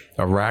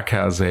 Iraq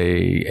has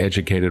a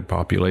educated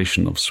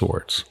population of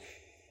sorts.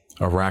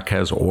 Iraq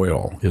has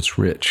oil. It's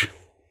rich.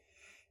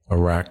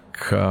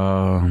 Iraq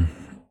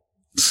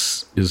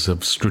is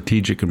of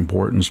strategic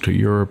importance to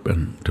Europe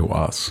and to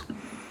us.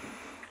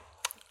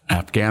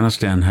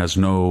 Afghanistan has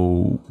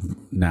no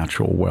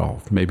natural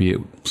wealth. Maybe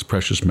it's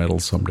precious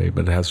metals someday,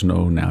 but it has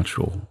no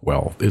natural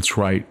wealth. It's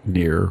right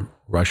near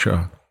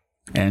Russia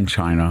and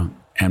China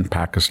and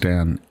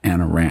Pakistan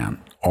and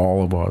Iran.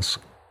 All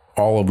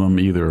of them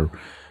either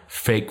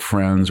fake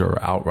friends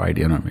or outright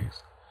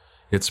enemies.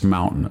 It's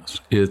mountainous.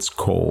 It's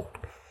cold.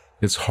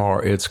 It's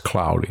hard. It's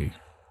cloudy.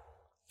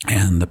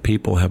 And the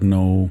people have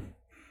no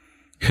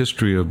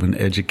history of an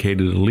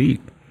educated elite,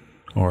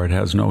 or it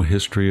has no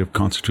history of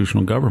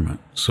constitutional government.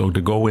 So to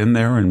go in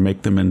there and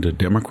make them into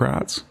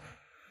Democrats,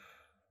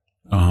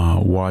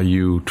 while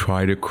you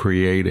try to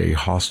create a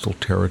hostile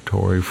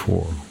territory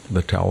for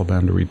the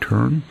Taliban to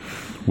return,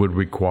 would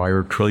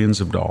require trillions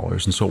of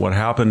dollars. And so what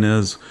happened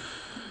is,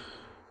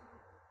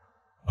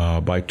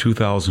 by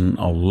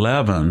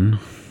 2011,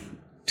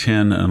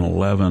 10 and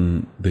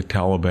 11, the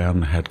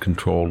Taliban had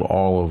controlled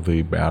all of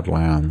the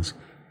Badlands,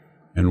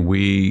 and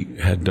we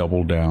had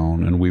doubled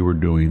down, and we were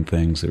doing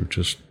things that were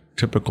just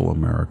typical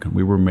American.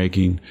 We were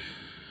making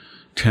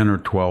 10 or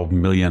 12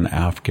 million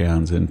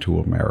Afghans into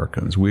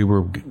Americans.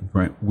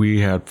 We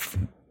had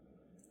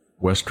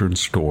Western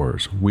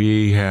stores.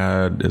 We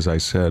had, as I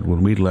said,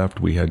 when we left,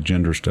 we had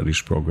gender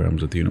studies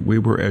programs at the unit. We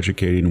were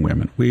educating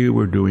women. We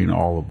were doing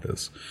all of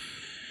this.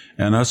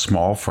 And a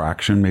small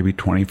fraction, maybe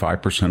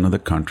 25% of the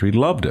country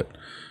loved it.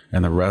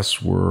 And the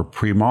rest were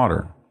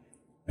pre-modern.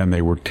 And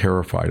they were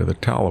terrified of the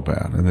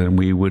Taliban. And then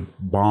we would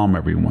bomb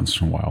every once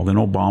in a while. Then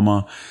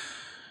Obama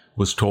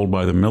was told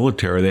by the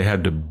military they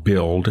had to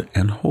build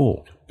and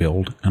hold.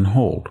 Build and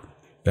hold.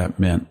 That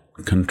meant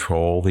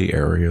control the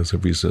areas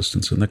of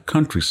resistance in the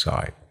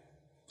countryside.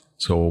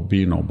 So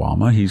being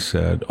Obama, he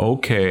said,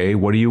 okay,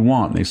 what do you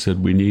want? They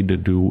said, we need to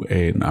do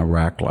an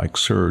Iraq-like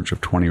surge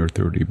of 20 or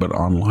 30. But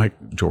unlike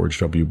George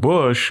W.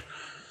 Bush,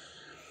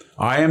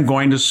 I am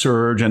going to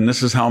surge, and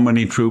this is how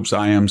many troops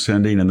I am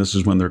sending, and this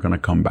is when they're going to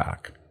come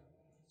back.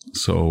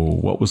 So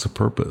what was the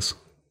purpose?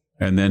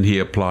 And then he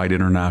applied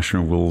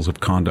international rules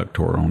of conduct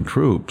to our own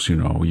troops. You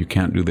know, you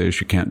can't do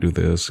this, you can't do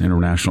this,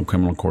 International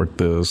Criminal Court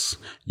this,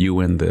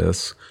 UN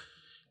this.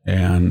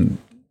 And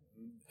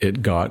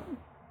it got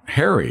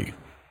hairy.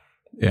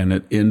 And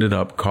it ended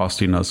up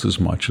costing us as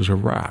much as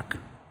Iraq.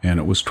 And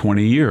it was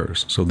 20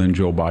 years. So then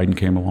Joe Biden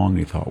came along and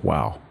he thought,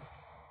 wow,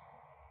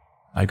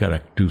 I got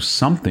to do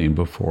something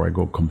before I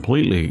go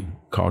completely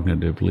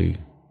cognitively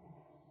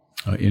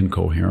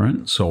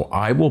incoherent. So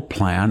I will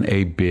plan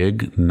a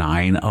big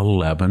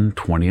 9/11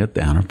 20th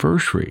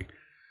anniversary.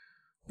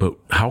 But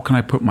how can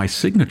I put my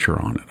signature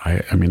on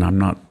it?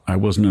 I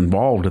wasn't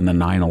involved in the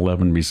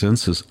 9/11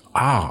 resistance.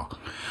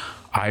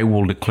 I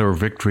will declare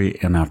victory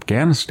in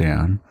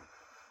Afghanistan,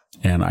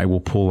 and I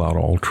will pull out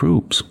all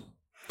troops.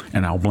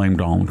 And I'll blame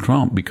Donald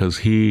Trump because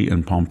he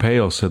and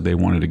Pompeo said they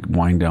wanted to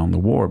wind down the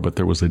war, but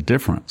there was a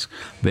difference.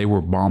 They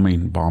were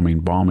bombing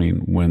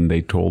when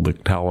they told the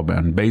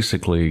Taliban,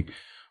 basically,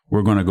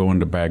 we're going to go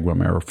into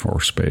Bagram Air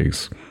Force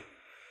Base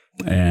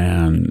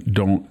and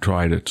don't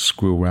try to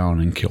screw around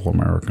and kill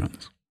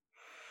Americans.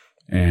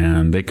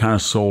 And they kind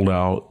of sold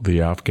out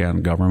the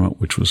Afghan government,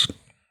 which was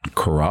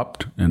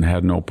corrupt and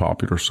had no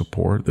popular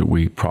support that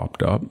we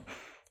propped up.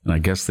 And I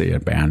guess they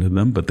abandoned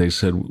them, but they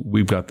said,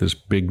 we've got this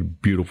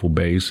big, beautiful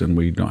base and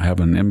we don't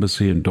have an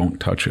embassy and don't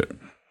touch it.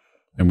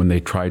 And when they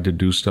tried to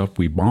do stuff,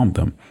 we bombed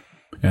them.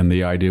 And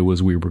the idea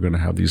was we were going to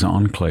have these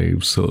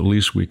enclaves so at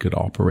least we could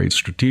operate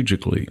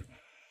strategically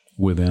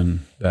within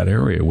that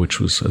area, which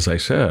was, as I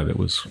said, it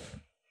was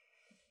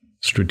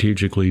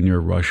strategically near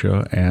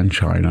Russia and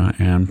China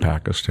and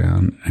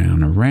Pakistan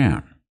and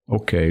Iran.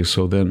 Okay,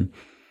 so then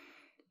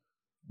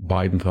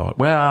Biden thought,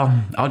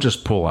 well, I'll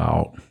just pull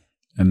out.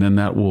 And then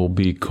that will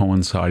be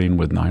coinciding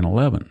with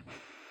 9/11.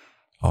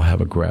 I'll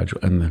have a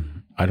gradual, and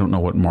then I don't know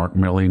what Mark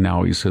Milley,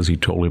 now he says he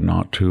told him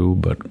not to,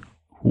 but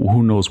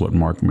who knows what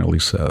Mark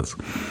Milley says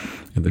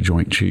in the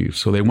Joint Chiefs.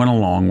 So they went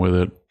along with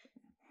it.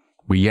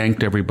 We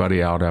yanked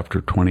everybody out after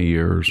 20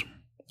 years,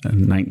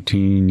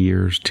 19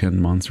 years,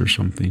 10 months or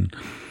something.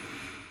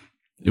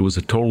 It was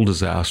a total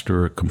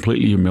disaster,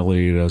 completely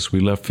humiliated us. We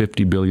left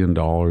 $50 billion.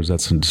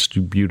 That's a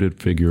distributed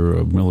figure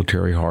of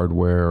military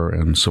hardware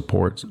and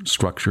support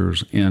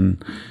structures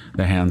in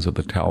the hands of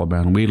the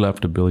Taliban. We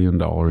left $1 billion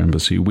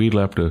embassy. We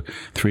left a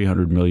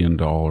 $300 million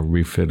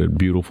refitted,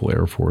 beautiful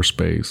Air Force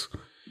base.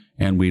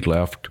 And we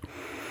left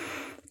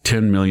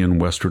 10 million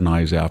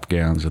westernized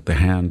Afghans at the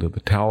hand of the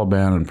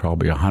Taliban and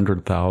probably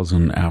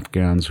 100,000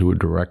 Afghans who were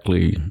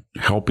directly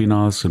helping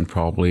us and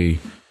probably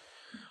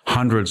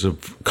hundreds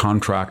of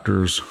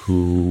contractors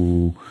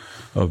who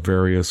of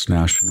various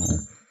national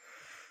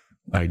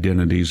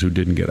identities who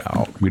didn't get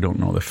out. We don't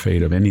know the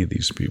fate of any of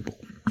these people.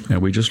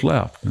 And we just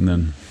left. And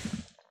then,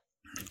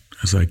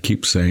 as I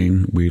keep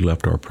saying, we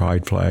left our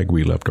pride flag,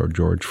 we left our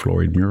George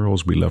Floyd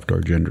murals, we left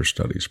our gender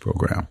studies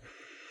program.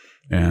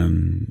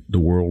 And the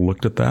world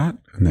looked at that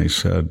and they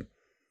said,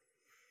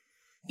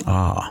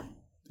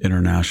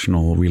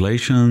 international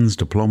relations,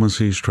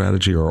 diplomacy,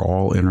 strategy are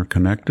all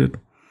interconnected.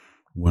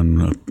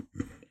 When a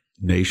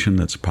nation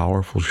that's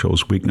powerful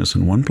shows weakness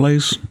in one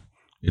place,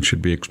 it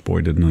should be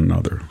exploited in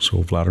another.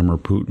 So Vladimir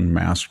Putin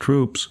massed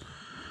troops.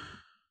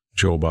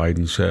 Joe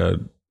Biden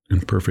said,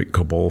 in perfect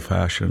Kabul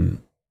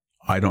fashion,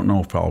 I don't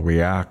know if I'll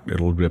react.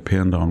 It'll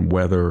depend on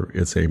whether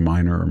it's a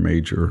minor or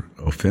major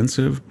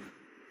offensive.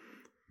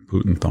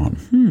 Putin thought,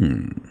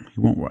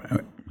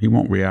 he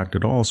won't react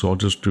at all, so I'll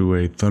just do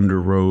a Thunder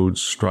Road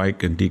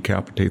strike and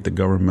decapitate the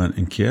government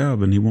in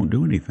Kiev, and he won't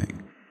do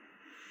anything.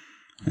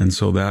 And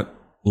so that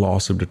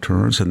loss of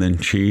deterrence, and then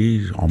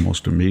Xi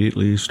almost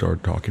immediately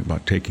started talking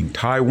about taking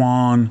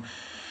Taiwan,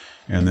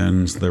 and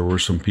then there were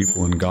some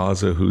people in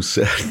Gaza who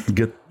said,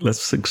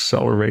 let's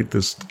accelerate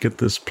this, get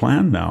this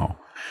plan now.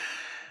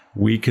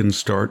 we can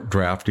start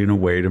drafting a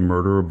way to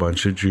murder a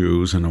bunch of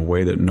Jews in a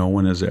way that no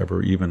one has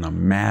ever even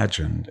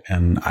imagined.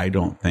 And I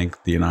don't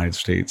think the United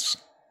States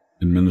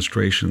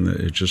administration that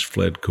had just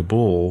fled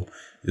Kabul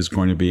is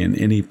going to be in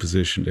any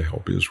position to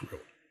help Israel.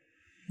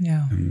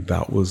 Yeah. And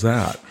that was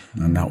that.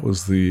 And that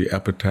was the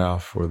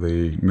epitaph for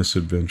the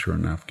misadventure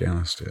in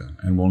Afghanistan.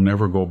 And we'll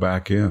never go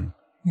back in.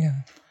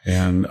 Yeah.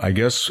 And I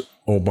guess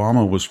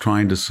Obama was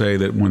trying to say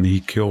that when he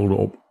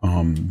killed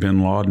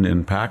bin Laden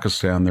in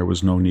Pakistan, there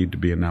was no need to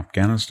be in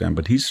Afghanistan,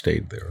 but he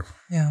stayed there.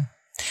 Yeah.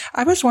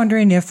 I was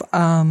wondering if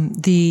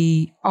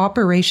the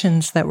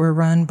operations that were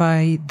run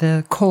by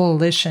the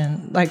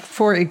coalition, like,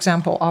 for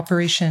example,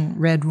 Operation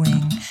Red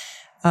Wing,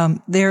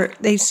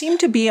 they seem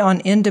to be on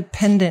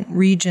independent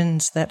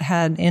regions that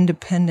had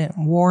independent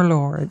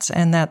warlords,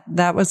 and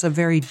that was a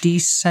very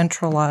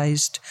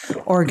decentralized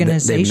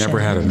organization. They've never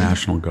had a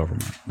national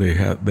government. They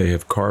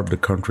have carved the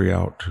country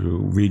out to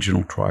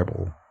regional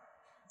tribal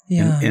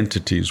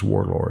entities,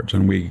 warlords,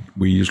 and we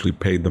usually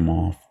paid them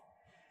off.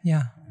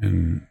 Yeah.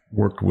 And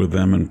worked with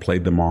them and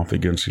played them off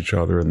against each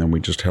other, and then we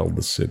just held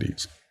the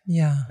cities.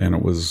 Yeah. And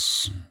it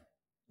was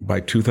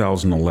by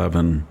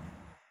 2011.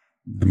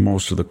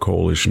 Most of the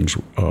coalition's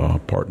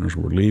partners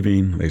were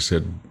leaving. They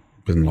said,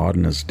 bin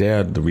Laden is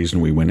dead. The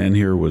reason we went in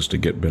here was to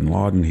get bin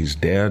Laden. He's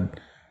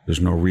dead.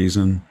 There's no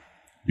reason.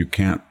 You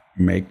can't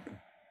make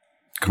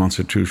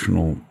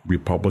constitutional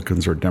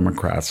Republicans or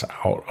Democrats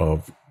out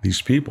of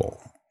these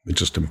people. It's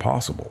just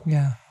impossible.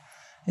 Yeah.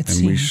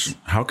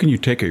 How can you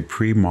take a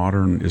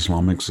pre-modern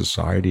Islamic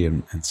society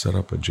and set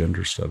up a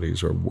gender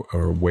studies or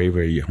wave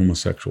a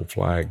homosexual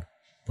flag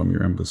from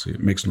your embassy?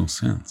 It makes no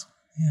sense.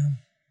 Yeah.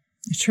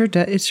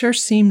 It sure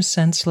seems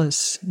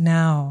senseless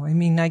now. I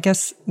mean, I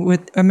guess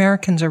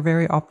Americans are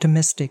very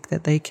optimistic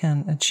that they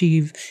can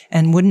achieve,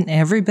 and wouldn't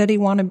everybody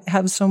want to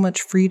have so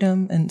much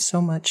freedom and so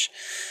much,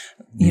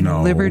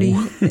 liberty?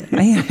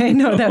 I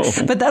know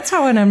that, but that's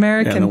how an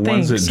American thinks. And the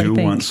ones that do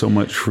want so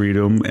much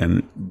freedom,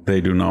 and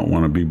they do not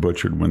want to be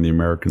butchered when the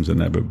Americans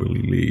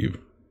inevitably leave.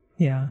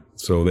 Yeah.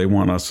 So they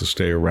want us to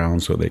stay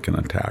around so they can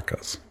attack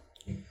us.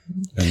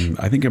 And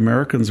I think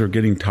Americans are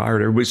getting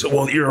tired. Everybody says,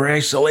 well, you're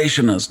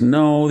isolationists.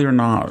 No, they're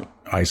not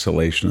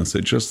isolationists.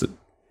 It's just that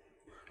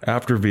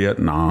after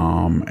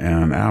Vietnam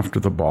and after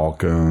the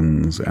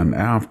Balkans and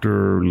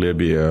after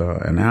Libya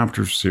and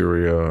after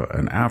Syria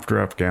and after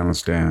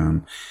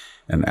Afghanistan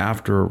and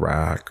after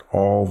Iraq,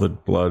 all the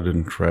blood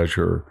and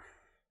treasure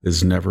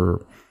is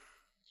never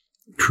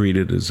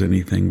treated as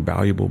anything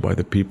valuable by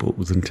the people it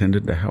was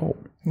intended to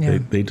help. Yeah.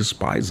 They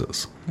despise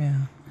us.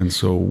 Yeah. And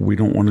so we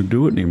don't want to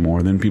do it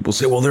anymore. Then people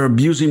say, well, they're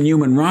abusing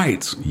human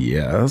rights.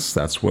 Yes,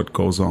 that's what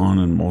goes on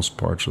in most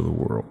parts of the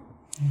world.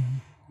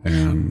 Mm-hmm.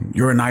 And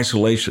you're in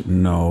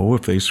isolation. No,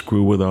 if they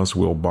screw with us,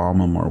 we'll bomb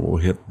them or we'll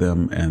hit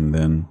them. And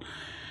then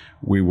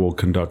we will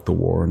conduct the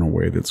war in a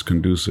way that's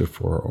conducive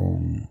for our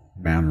own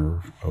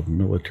manner of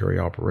military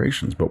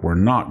operations. But we're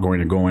not going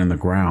to go in the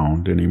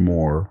ground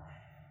anymore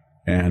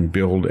and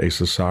build a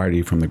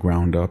society from the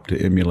ground up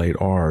to emulate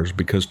ours,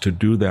 because to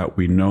do that,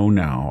 we know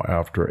now,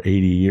 after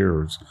 80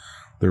 years,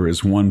 there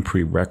is one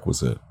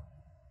prerequisite.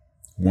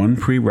 One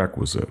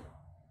prerequisite.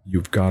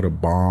 You've got to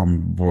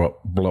bomb,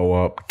 blow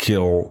up,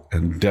 kill,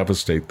 and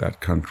devastate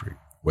that country,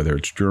 whether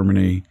it's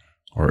Germany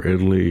or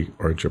Italy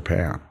or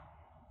Japan.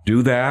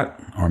 Do that,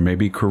 or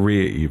maybe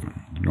Korea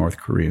even, the North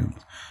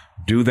Koreans.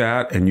 Do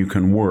that, and you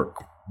can work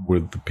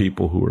with the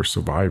people who are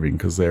surviving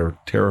because they're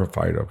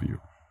terrified of you.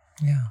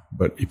 Yeah.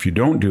 But if you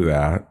don't do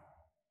that,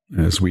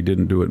 as we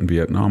didn't do it in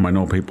Vietnam, I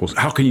know people say,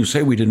 how can you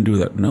say we didn't do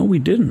that? No, we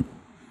didn't.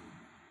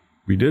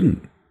 We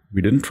didn't.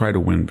 We didn't try to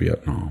win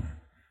Vietnam.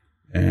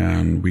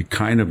 And we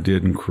kind of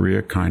did in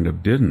Korea, kind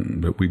of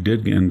didn't. But we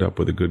did end up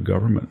with a good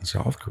government in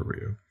South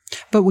Korea.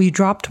 But we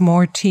dropped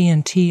more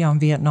TNT on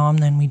Vietnam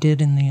than we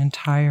did in the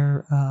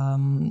entire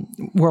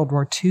World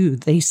War II,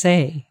 they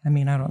say. I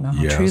mean, I don't know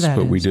how true that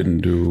is. But we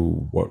didn't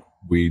do what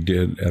we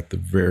did at the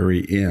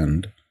very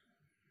end.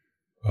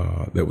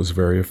 That was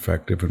very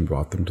effective and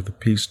brought them to the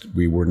peace.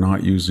 We were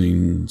not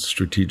using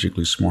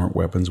strategically smart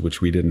weapons,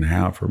 which we didn't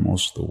have for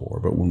most of the war.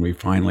 But when we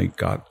finally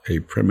got a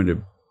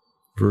primitive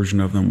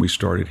version of them, we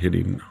started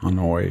hitting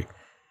Hanoi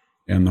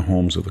and the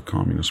homes of the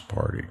Communist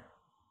Party.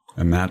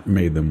 And that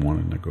made them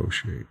want to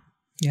negotiate.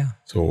 Yeah.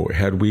 So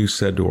had we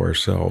said to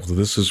ourselves,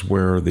 this is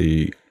where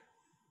the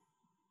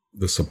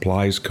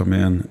supplies come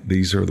in,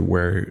 these are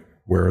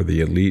where the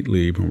elite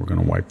leave, and we're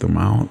going to wipe them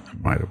out,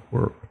 it might have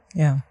worked.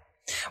 Yeah.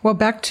 Well,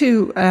 back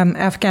to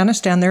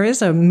Afghanistan, there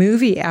is a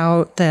movie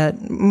out that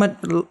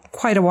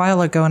quite a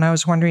while ago, and I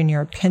was wondering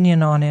your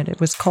opinion on it. It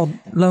was called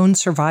Lone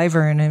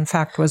Survivor, and in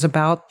fact was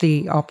about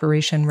the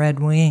Operation Red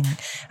Wing.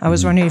 I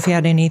was wondering if you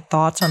had any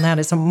thoughts on that.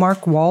 It's a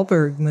Mark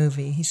Wahlberg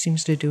movie. He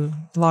seems to do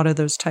a lot of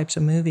those types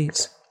of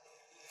movies.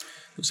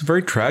 It's a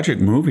very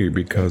tragic movie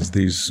because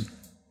these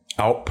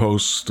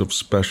outposts of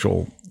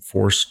special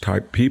force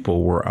type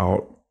people were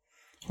out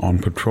on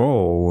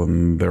patrol,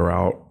 and they're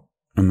out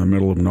in the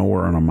middle of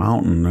nowhere on a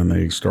mountain, and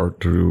they start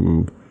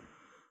to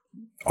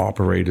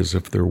operate as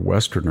if they're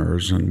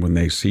Westerners, and when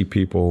they see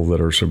people that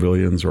are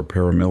civilians or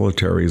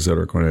paramilitaries that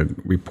are going to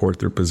report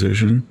their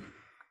position,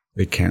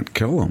 they can't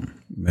kill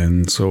them.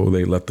 And so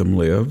they let them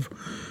live,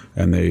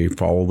 and they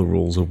follow the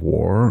rules of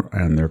war,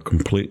 and they're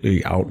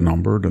completely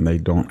outnumbered, and they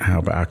don't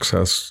have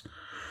access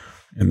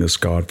in this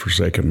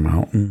godforsaken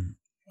mountain,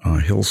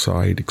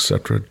 hillside,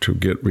 etc., to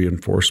get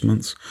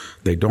reinforcements.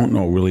 They don't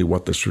know really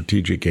what the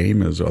strategic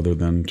aim is other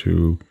than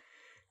to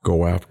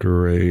go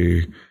after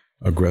a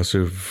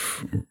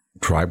aggressive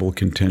tribal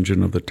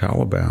contingent of the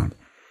Taliban.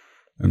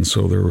 And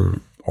so there were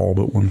all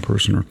but one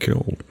person are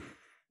killed.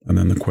 And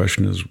then the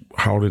question is,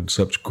 how did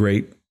such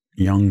great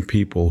young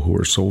people who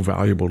are so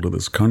valuable to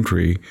this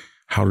country,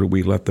 how did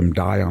we let them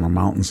die on a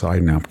mountainside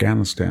in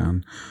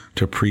Afghanistan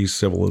to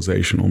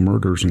pre-civilizational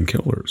murders and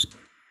killers?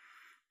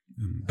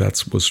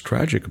 That's what's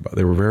tragic about it.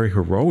 They were very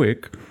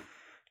heroic,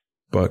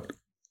 but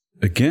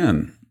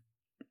again,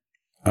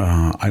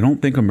 I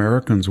don't think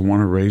Americans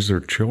want to raise their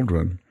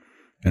children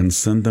and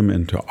send them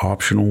into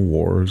optional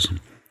wars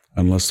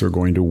unless they're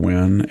going to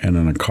win, and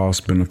in a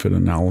cost-benefit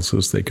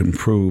analysis, they can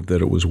prove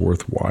that it was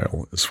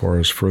worthwhile as far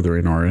as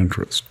furthering our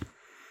interest.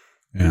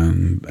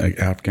 And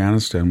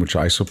Afghanistan, which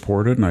I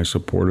supported, and I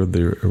supported,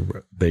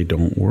 they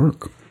don't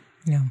work.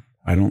 Yeah,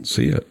 I don't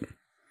see it.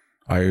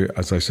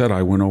 As I said,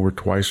 I went over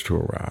twice to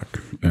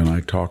Iraq, and I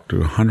talked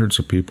to hundreds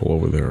of people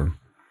over there,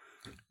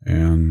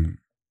 and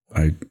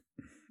I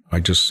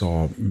just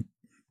saw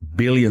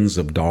billions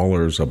of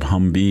dollars of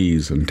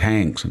Humvees and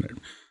tanks in it.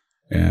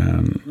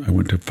 And I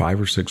went to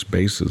 5 or 6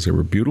 bases. They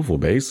were beautiful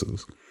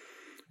bases.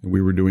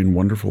 We were doing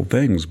wonderful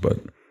things, but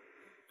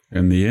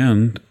in the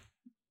end,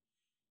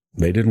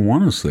 they didn't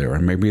want us there.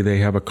 And maybe they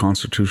have a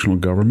constitutional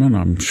government.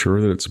 I'm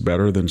sure that it's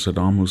better than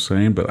Saddam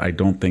Hussein, but I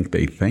don't think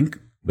they think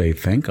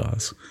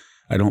us.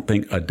 I don't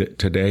think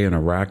today an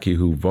Iraqi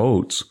who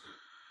votes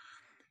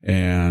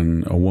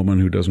and a woman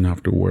who doesn't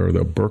have to wear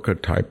the burqa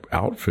type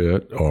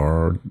outfit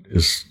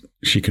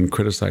she can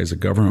criticize the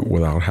government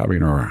without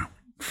having her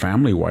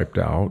family wiped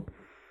out.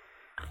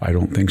 I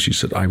don't think she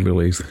said, I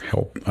really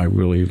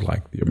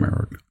like the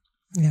American.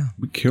 Yeah.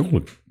 We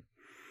killed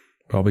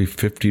probably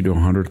 50 to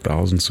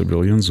 100,000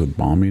 civilians with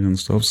bombing and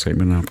stuff,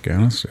 same in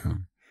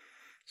Afghanistan.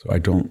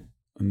 So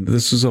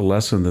this is a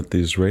lesson that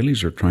the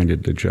Israelis are trying to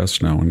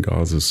digest now in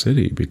Gaza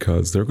City,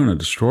 because they're going to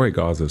destroy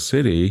Gaza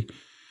City,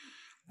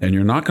 and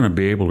you're not going to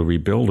be able to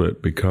rebuild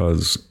it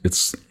because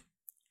it's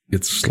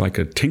like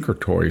a tinker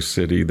toy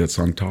city that's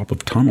on top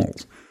of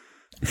tunnels.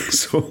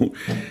 So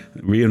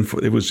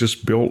it was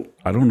just built,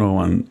 I don't know,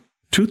 on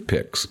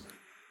toothpicks.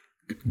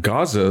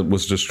 Gaza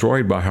was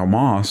destroyed by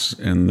Hamas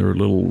and their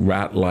little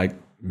rat-like,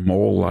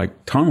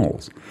 mole-like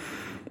tunnels.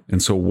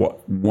 And so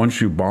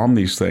once you bomb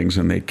these things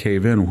and they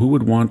cave in, who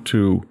would want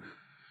to,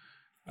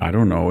 I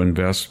don't know,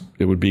 invest?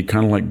 It would be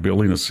kind of like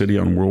building a city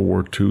on World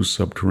War II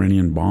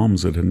subterranean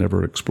bombs that had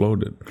never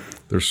exploded.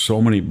 There's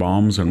so many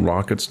bombs and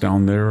rockets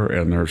down there,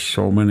 and there's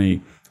so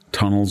many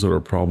tunnels that are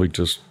probably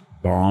just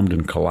bombed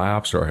and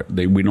collapsed, or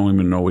we don't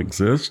even know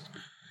exist.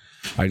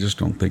 I just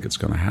don't think it's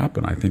going to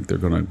happen. I think they're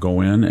going to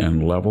go in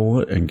and level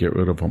it and get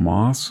rid of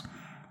Hamas,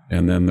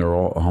 and then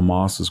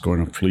Hamas is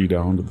going to flee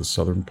down to the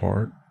southern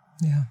part.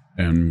 Yeah.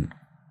 And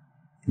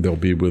they'll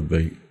be with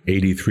the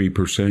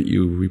 83%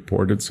 you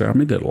reported,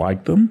 Sammy, that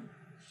like them,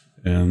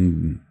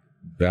 and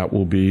that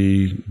will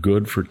be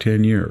good for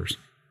 10 years.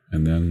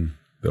 And then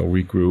they'll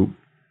regroup,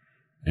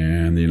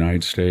 and the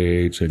United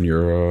States and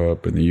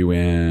Europe and the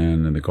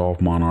UN and the Gulf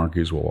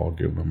monarchies will all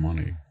give them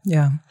money.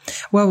 Yeah.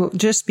 Well,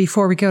 just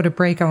before we go to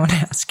break, I want to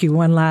ask you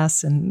one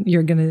last, and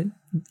you're going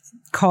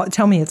to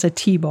tell me it's a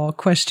T-ball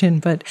question,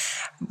 but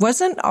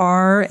wasn't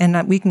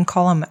and we can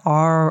call him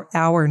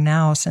our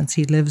now since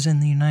he lives in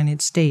the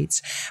United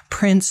States,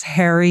 Prince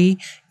Harry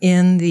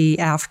in the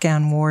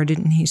Afghan war?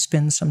 Didn't he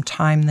spend some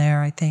time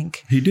there, I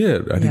think? He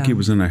did. I think he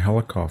was in a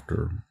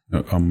helicopter,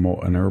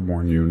 an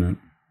airborne unit.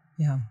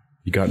 Yeah.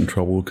 He got in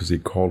trouble because he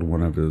called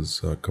one of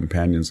his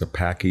companions a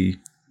Paki.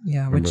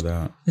 Yeah, remember which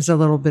that? Is a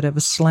little bit of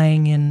a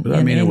slang in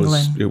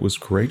England. It was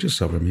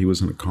courageous of him. He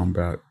was in a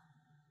combat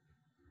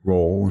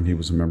role, and he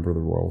was a member of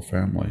the royal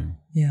family.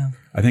 Yeah.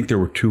 I think there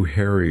were 2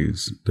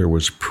 Harrys. There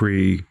was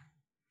pre-Meghan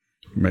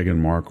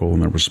Markle,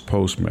 and there was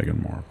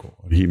post-Meghan Markle.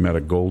 He met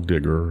a gold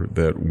digger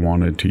that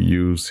wanted to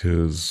use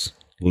his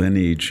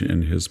lineage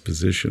and his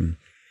position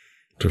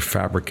to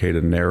fabricate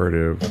a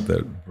narrative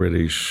that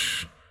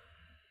British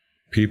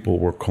people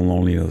were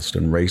colonialist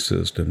and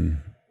racist, and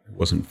it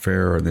wasn't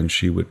fair. And then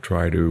she would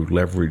try to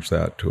leverage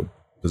that to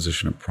a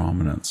position of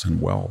prominence and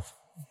wealth.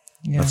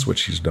 Yeah. That's what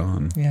she's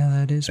done. Yeah,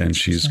 that is. And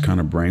she's kind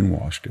of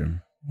brainwashed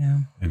him. Yeah.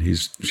 And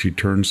she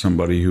turned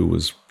somebody who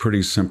was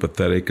pretty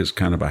sympathetic as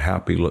kind of a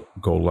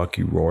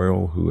happy-go-lucky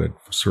royal who had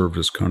served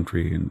his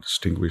country and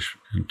distinguished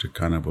into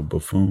kind of a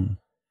buffoon.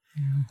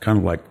 Yeah. Kind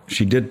of like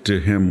she did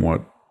to him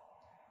what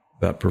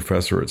that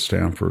professor at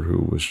Stanford,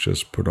 who was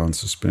just put on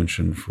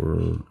suspension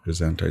for his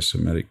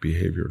anti-Semitic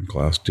behavior in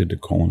class, did to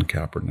Colin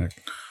Kaepernick.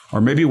 Or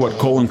maybe what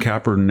Colin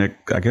Kaepernick,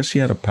 I guess he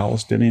had a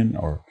Palestinian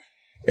or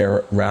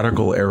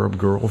radical Arab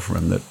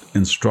girlfriend that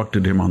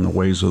instructed him on the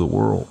ways of the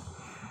world.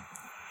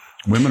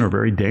 Women are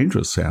very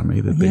dangerous,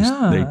 Sammy. That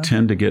they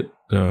tend to get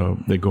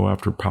they go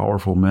after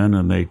powerful men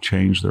and they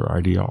change their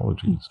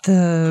ideologies.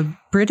 The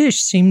British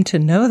seem to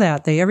know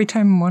that. Every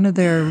time one of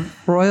their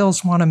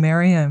royals want to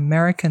marry an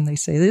American, they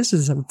say this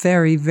is a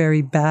very,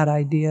 very bad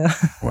idea.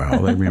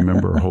 Well, they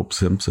remember Hope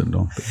Simpson,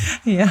 don't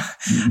they? Yeah,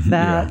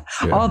 that.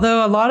 Yeah.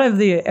 Although a lot of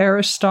the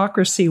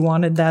aristocracy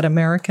wanted that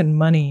American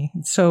money,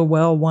 so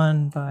well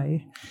won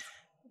by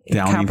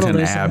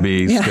Downington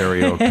Abbey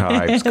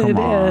stereotypes. Come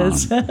on. It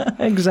is.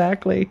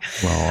 Exactly.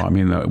 Well, I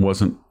mean, it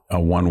wasn't a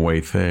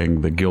one-way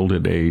thing. The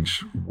Gilded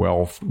Age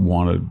wealth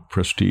wanted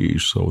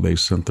prestige, so they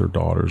sent their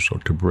daughters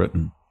to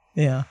Britain.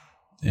 Yeah.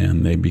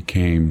 And they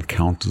became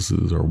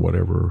countesses or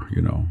whatever,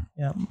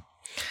 Yeah.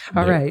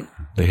 All right.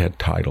 They had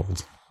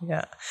titles.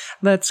 Yeah.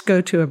 Let's go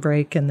to a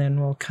break, and then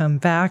we'll come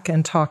back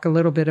and talk a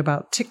little bit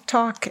about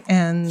TikTok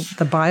and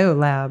the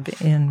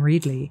BioLab in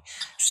Reedley.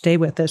 Stay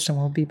with us, and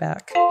we'll be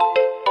back.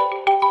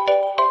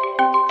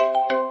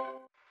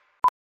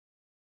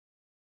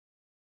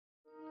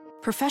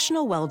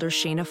 Professional welder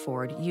Shayna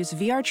Ford used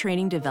VR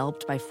training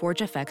developed by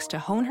ForgeFX to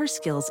hone her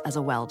skills as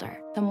a welder.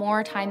 The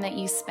more time that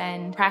you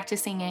spend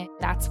practicing it,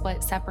 that's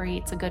what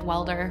separates a good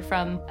welder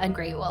from a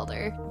great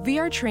welder.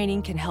 VR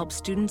training can help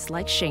students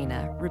like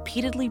Shayna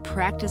repeatedly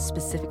practice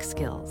specific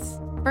skills.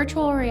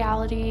 Virtual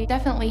reality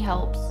definitely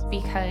helps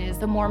because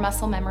the more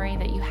muscle memory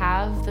that you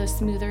have, the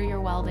smoother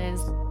your weld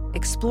is.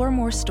 Explore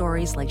more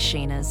stories like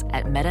Shayna's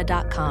at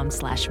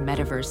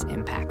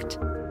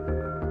meta.com/metaverseimpact.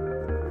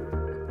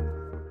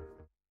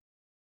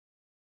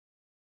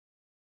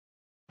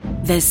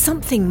 There's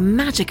something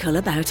magical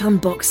about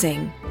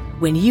unboxing.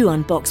 When you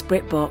unbox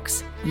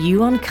BritBox,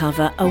 you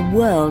uncover a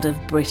world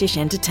of British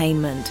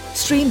entertainment.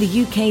 Stream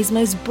the UK's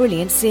most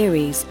brilliant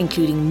series,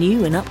 including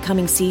new and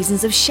upcoming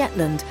seasons of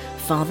Shetland,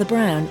 Father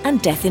Brown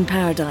and Death in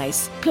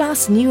Paradise.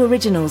 Plus new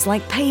originals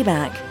like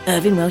Payback,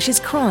 Irving Welsh's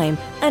Crime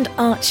and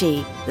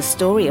Archie, the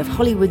story of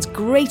Hollywood's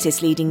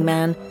greatest leading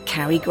man,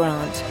 Cary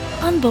Grant.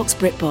 Unbox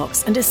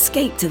BritBox and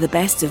escape to the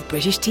best of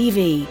British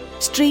TV.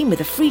 Stream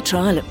with a free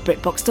trial at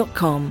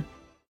BritBox.com.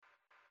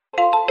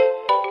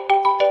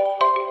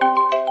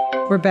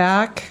 We're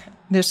back.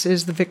 This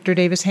is the Victor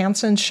Davis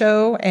Hanson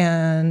Show.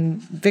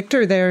 And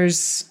Victor,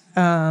 there's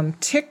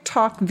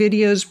TikTok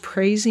videos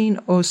praising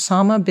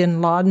Osama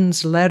bin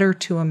Laden's letter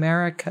to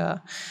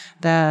America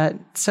that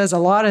says a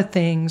lot of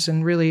things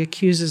and really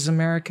accuses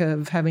America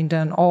of having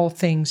done all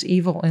things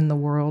evil in the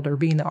world or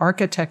being the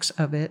architects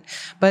of it.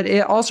 But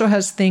it also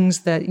has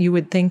things that you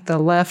would think the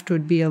left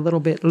would be a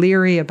little bit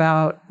leery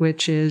about,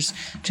 which is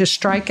to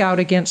strike out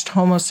against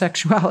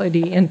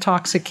homosexuality,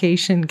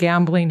 intoxication,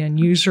 gambling, and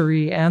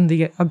usury, and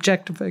the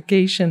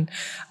objectification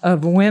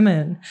of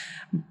women.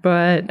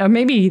 But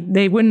maybe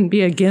they wouldn't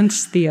be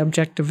against the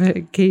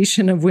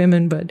objectification of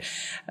women, but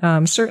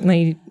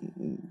certainly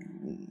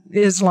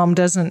Islam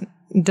doesn't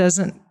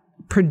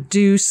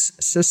produce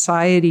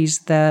societies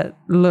that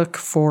look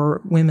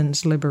for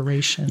women's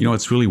liberation.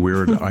 It's really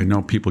weird. I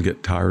know people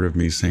get tired of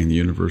me saying the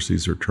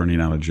universities are turning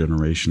out a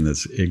generation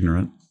that's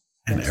ignorant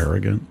and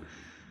arrogant.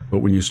 But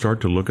when you start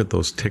to look at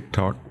those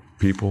TikTok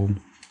people,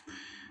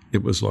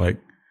 it was like,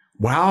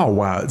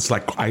 wow. It's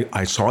like,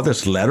 I saw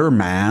this letter,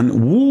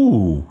 man.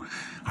 Woo.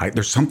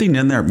 There's something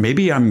in there.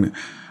 Maybe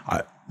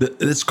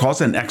it's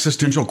caused an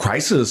existential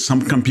crisis.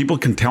 Some people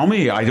can tell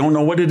me. I don't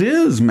know what it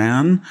is,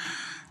 man.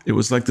 It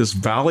was like this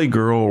Valley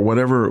Girl or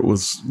whatever it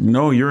was.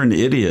 No, you're an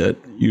idiot.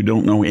 You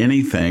don't know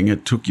anything.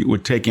 It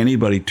would take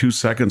anybody 2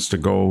 seconds to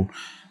go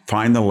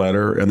find the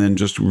letter and then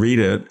just read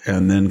it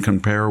and then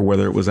compare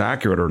whether it was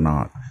accurate or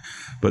not.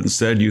 But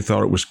instead, you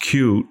thought it was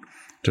cute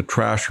to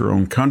trash your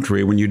own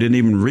country when you didn't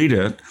even read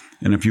it.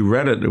 And if you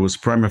read it, it was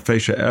prima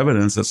facie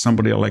evidence that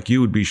somebody like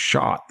you would be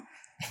shot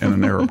in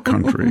an Arab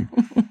country.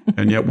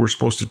 And yet we're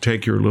supposed to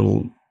take your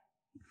little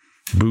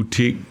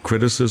boutique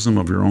criticism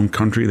of your own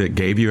country that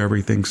gave you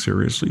everything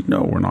seriously.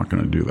 No, we're not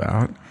going to do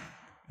that.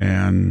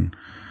 And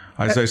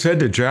as I said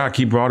to Jack,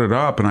 he brought it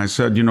up, and I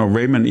said,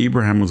 Raymond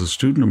Ibrahim was a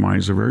student of mine.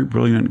 He's a very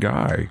brilliant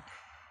guy.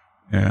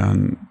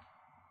 And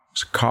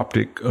he's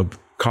of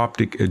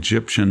Coptic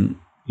Egyptian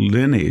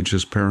lineage.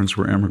 His parents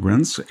were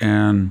immigrants,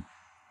 and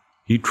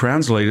he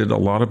translated a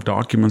lot of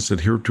documents that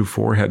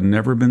heretofore had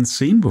never been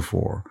seen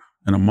before.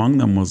 And among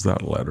them was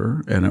that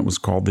letter, and it was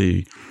called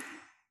the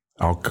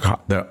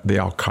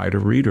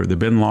Al-Qaeda Reader, the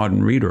Bin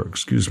Laden Reader,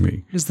 excuse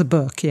me. It was the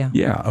book, yeah.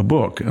 Yeah, a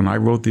book, and I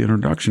wrote the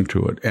introduction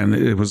to it. And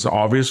it was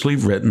obviously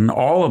written,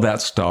 all of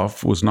that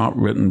stuff was not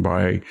written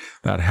by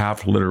that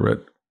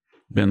half-literate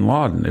Bin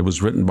Laden. It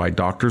was written by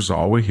Dr.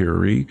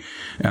 Zawahiri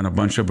and a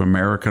bunch of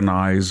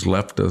Americanized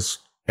leftist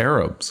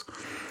Arabs.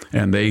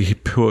 And they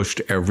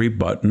pushed every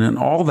button, and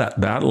all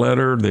that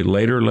letter, the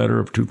later letter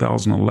of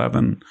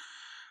 2011,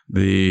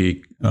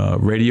 the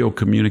radio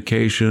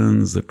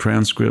communications, the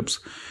transcripts,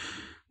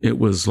 it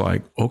was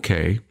like,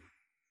 okay,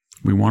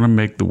 we want to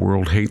make the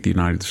world hate the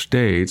United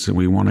States, and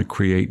we want to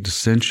create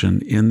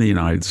dissension in the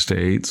United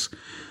States.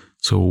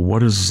 So what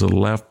does the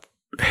left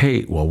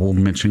hate? Well, we'll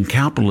mention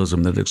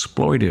capitalism, that's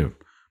exploitive.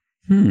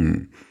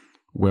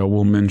 Well,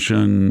 we'll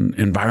mention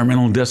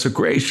environmental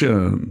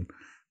desecration.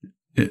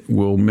 it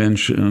will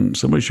mention,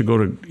 somebody should go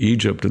to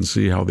Egypt and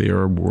see how the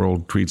Arab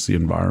world treats the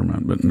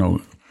environment, but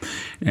no.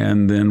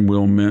 And then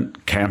we'll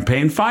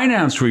campaign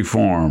finance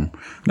reform.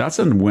 That's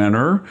a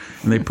winner.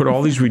 And they put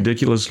all these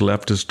ridiculous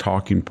leftist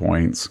talking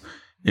points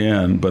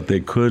in, but they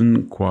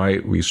couldn't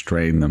quite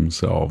restrain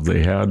themselves.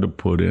 They had to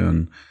put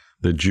in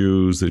the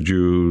Jews,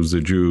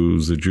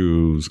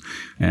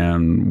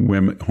 and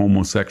women,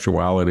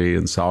 homosexuality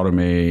and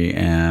sodomy,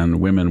 and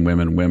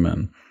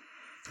women.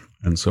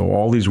 And so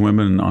all these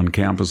women on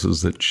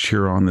campuses that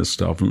cheer on this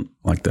stuff,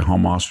 like the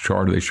Hamas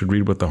Charter, they should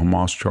read what the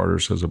Hamas Charter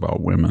says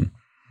about women.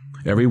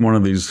 Every one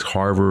of these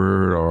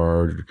Harvard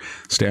or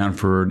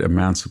Stanford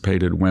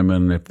emancipated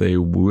women, if they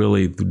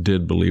really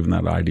did believe in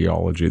that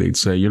ideology, they'd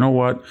say, you know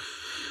what?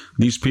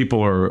 These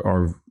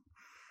people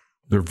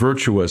they're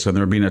virtuous and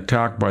they're being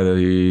attacked by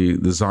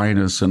the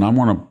Zionists, and I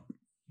want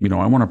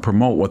to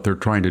promote what they're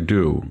trying to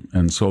do.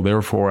 And so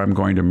therefore I'm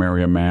going to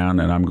marry a man,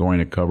 and I'm going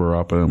to cover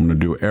up, and I'm going to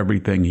do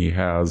everything he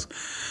has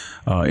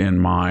in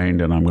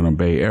mind, and I'm going to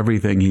obey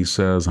everything he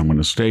says. I'm going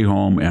to stay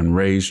home and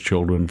raise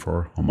children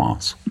for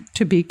Hamas.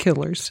 To be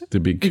killers.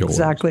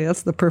 Exactly.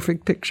 That's the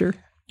perfect picture.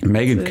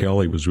 Megyn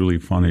Kelly was really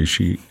funny.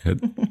 She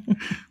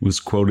was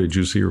quoted. Did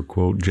you see her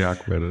quote?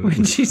 Jack read it. What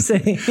did she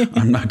say?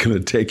 I'm not going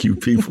to take you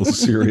people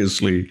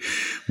seriously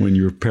when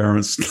your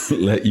parents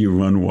let you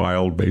run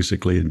wild,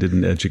 basically, and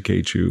didn't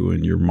educate you,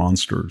 and you're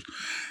monsters.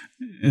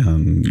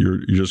 And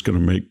you're just going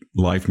to make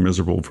life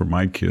miserable for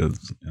my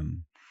kids. And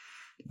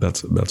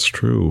that's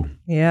true.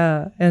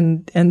 Yeah,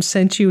 and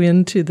sent you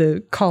into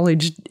the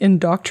college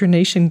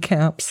indoctrination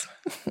camps.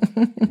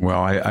 Well,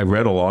 I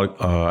read a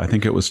lot. I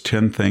think it was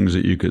 10 things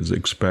that you could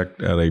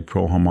expect at a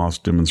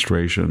pro-Hamas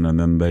demonstration, and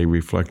then they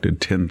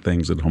reflected 10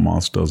 things that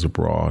Hamas does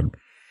abroad.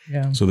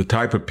 Yeah. So the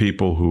type of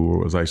people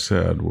who, as I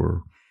said,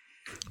 were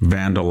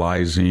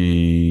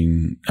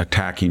vandalizing,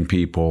 attacking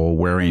people,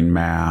 wearing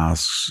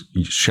masks,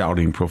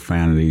 shouting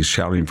profanities,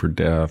 shouting for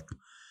death.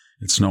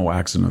 It's no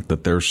accident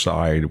that their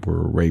side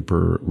were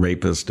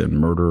rapists and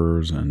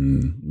murderers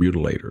and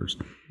mutilators.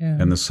 Yeah.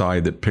 And the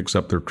side that picks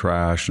up their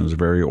trash and is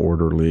very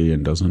orderly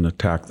and doesn't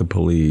attack the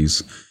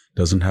police,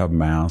 doesn't have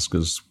masks,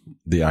 is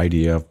the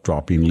IDF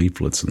dropping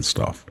leaflets and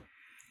stuff.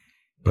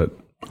 But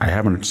I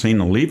haven't seen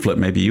a leaflet.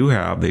 Maybe you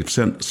have. They've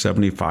sent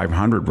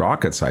 7,500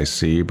 rockets, I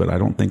see, but I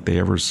don't think they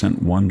ever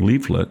sent one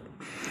leaflet.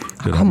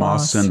 Did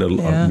Hamas send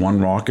one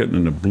rocket,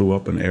 and it blew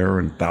up in air,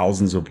 and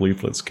thousands of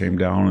leaflets came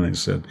down, and they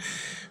said,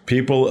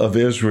 "People of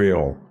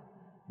Israel,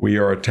 we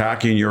are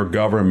attacking your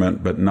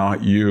government, but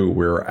not you.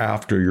 We're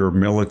after your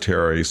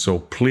military. So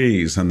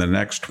please, in the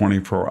next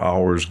 24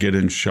 hours, get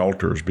in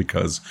shelters,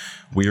 because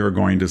we are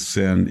going to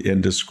send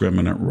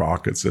indiscriminate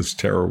rockets as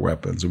terror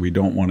weapons, and we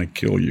don't want to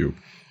kill you."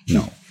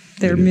 No.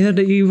 They're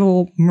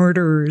medieval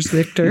murderers,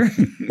 Victor.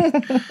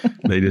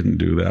 They didn't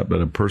do that, but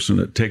it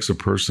takes a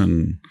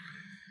person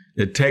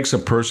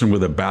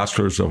with a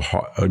bachelor's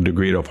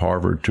degree of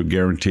Harvard to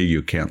guarantee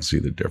you can't see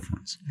the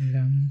difference.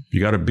 Yeah. If you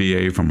got a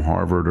BA from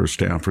Harvard or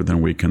Stanford,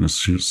 then we can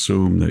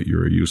assume that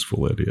you're a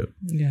useful idiot.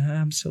 Yeah,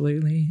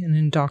 absolutely. An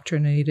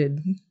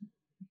indoctrinated,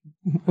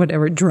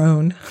 whatever,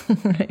 drone.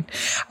 Right.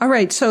 All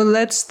right. So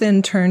let's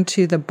then turn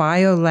to the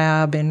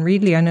biolab. And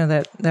Reedley, I know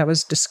that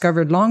was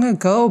discovered long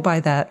ago by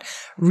that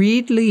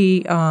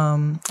Reedley.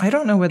 I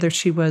don't know whether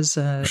she was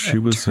an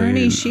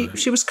attorney.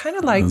 She was kind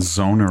of like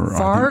zoner,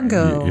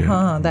 Fargo,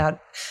 huh? That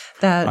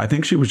I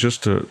think she was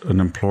just an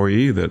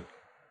employee that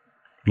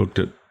looked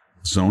at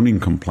zoning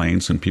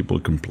complaints, and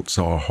people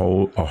saw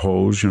a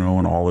hose,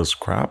 and all this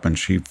crap, and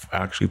she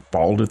actually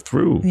followed it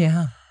through.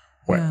 Yeah.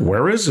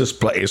 Where is this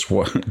place?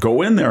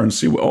 Go in there and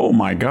see. Oh,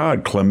 my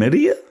God,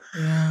 chlamydia?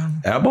 Yeah.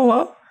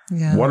 Ebola?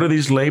 Yeah. What do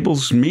these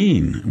labels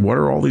mean? What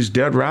are all these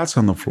dead rats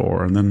on the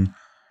floor? And then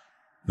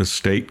the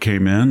state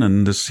came in,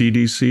 and the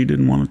CDC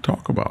didn't want to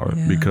talk about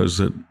it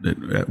because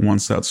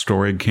once that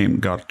story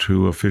got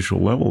to official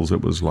levels,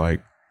 it was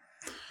like,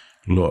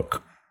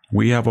 look,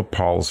 we have a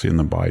policy in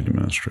the Biden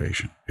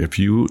administration. If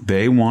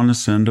they want to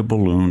send a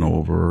balloon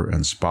over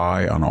and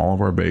spy on all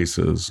of our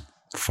bases,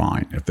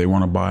 fine. If they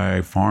want to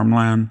buy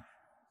farmland,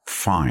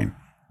 fine,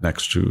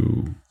 next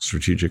to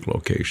strategic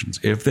locations.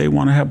 If they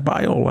want to have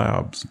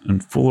biolabs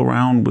and fool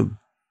around with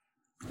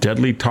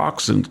deadly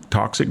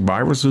toxic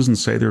viruses and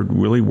say they're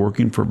really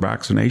working for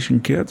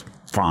vaccination kits,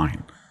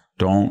 fine.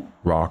 Don't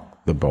rock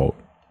the boat.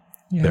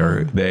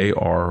 Yeah. They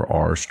are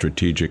our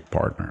strategic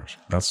partners.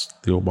 That's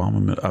the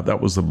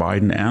that was the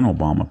Biden and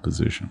Obama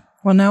position.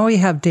 Well, now we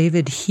have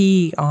David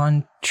He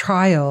on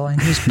trial, and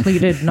he's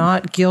pleaded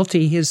not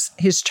guilty.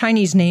 His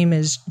Chinese name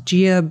is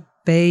Jia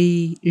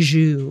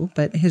Beizhu,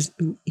 but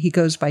he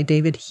goes by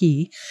David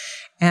He.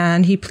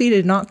 And he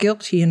pleaded not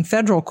guilty in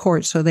federal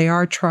court, so they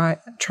are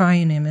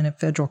trying him in a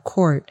federal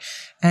court.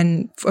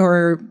 And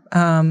for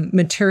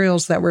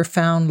materials that were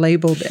found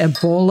labeled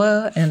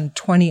Ebola and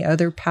 20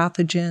 other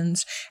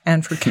pathogens,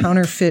 and for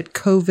counterfeit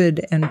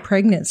COVID and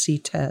pregnancy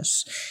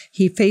tests.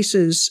 He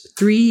faces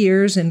 3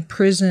 years in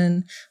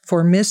prison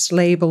for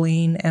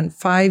mislabeling and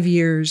 5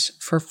 years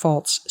for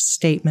false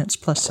statements,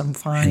 plus some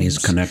fines. And he's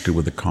connected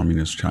with the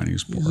Communist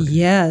Chinese Party.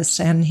 Yes,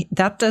 and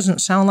that doesn't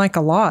sound like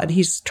a lot.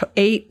 He's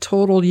 8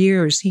 total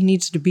years. He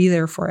needs to be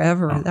there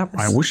forever.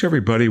 I wish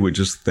everybody would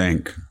just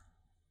think,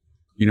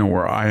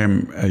 where I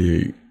am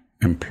a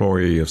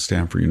employee of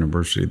Stanford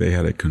University, they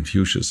had a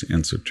Confucius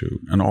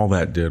Institute, and all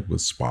that did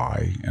was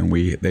spy. And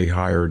they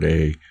hired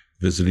a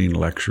visiting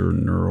lecturer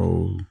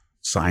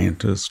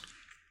neuroscientist.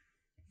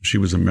 She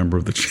was a member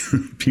of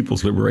the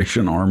People's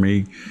Liberation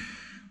Army.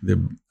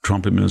 The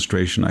Trump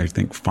administration, I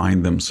think,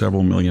 fined them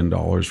several $1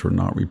 million for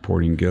not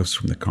reporting gifts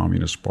from the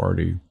Communist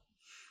Party.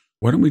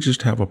 Why don't we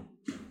just have a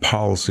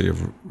policy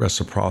of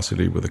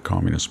reciprocity with the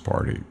Communist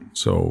Party?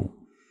 So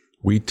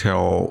we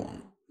tell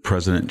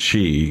President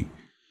Xi,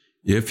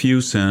 if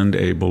you send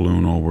a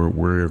balloon over,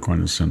 we're going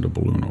to send a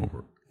balloon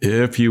over.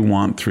 If you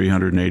want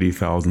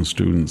 380,000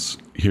 students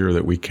here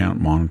that we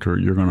can't monitor,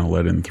 you're going to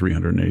let in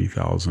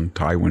 380,000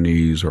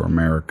 Taiwanese or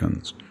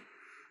Americans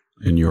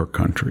in your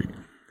country.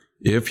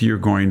 If you're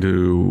going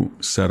to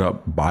set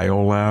up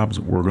biolabs,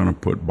 we're going to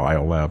put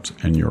biolabs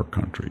in your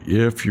country.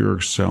 If you're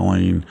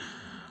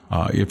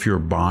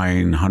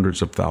buying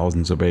hundreds of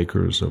thousands of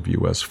acres of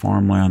U.S.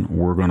 farmland,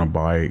 we're going to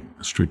buy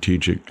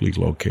strategically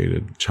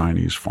located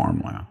Chinese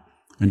farmland.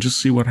 And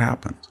just see what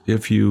happens.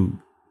 If you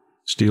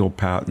steal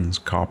patents,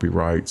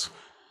 copyrights,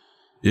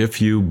 if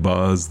you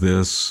buzz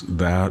this,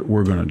 that,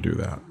 we're going to do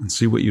that. And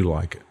see what you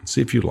like it. See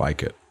if you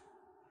like it.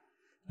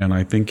 And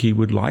I think he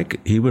would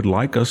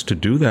like us to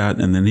do that.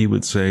 And then he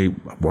would say,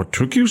 what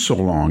took you so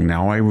long?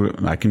 Now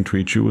I can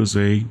treat you as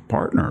a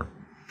partner.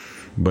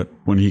 But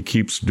when he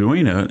keeps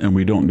doing it and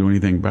we don't do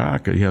anything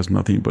back, he has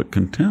nothing but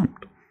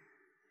contempt.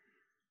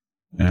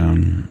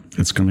 And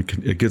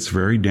it gets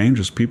very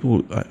dangerous.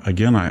 People,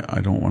 again,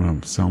 I don't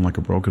want to sound like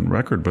a broken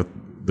record, but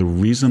the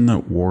reason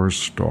that wars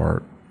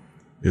start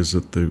is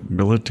that the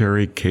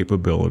military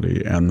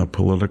capability and the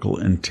political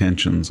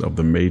intentions of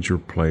the major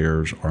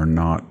players are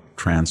not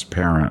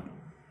transparent.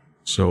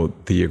 So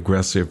the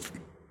aggressive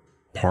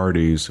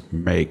parties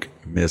make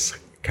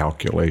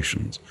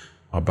miscalculations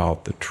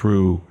about the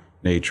true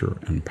nature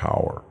and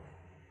power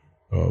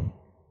of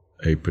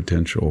a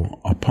potential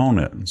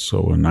opponent. And so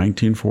in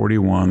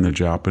 1941, the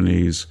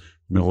Japanese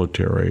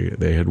military,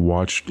 they had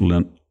watched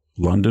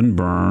London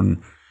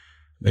burn.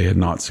 They had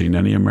not seen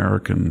any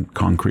American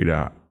concrete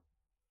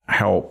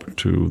help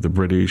to the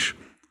British,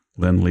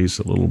 lend-lease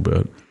a little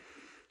bit,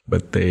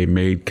 but they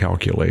made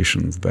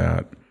calculations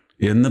that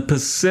in the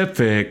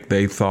Pacific,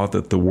 they thought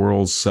that the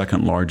world's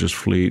second largest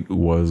fleet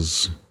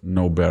was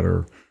no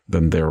better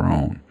than their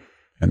own.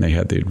 And they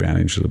had the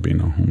advantage of being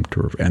a home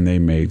turf. And they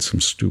made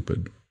some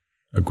stupid,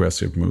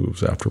 aggressive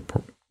moves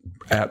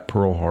at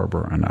Pearl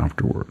Harbor and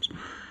afterwards.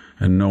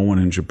 And no one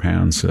in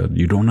Japan said,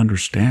 you don't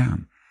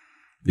understand.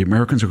 The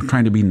Americans are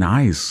trying to be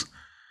nice.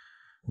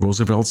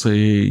 Roosevelt's a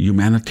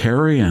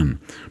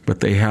humanitarian, but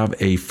they have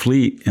a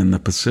fleet in the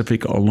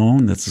Pacific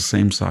alone that's the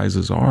same size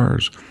as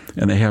ours.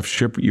 And they have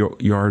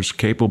shipyards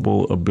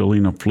capable of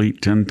building a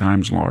fleet 10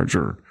 times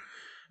larger.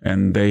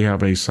 And they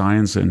have a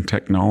science and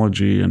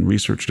technology and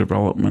research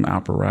development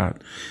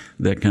apparatus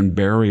that can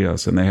bury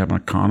us. And they have an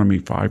economy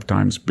 5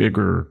 times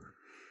bigger.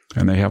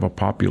 And they have a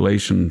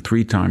population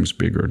 3 times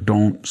bigger.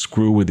 Don't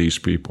screw with these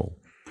people.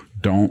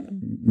 Don't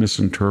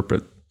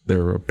misinterpret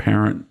their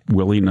apparent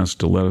willingness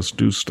to let us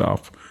do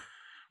stuff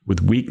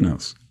with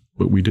weakness.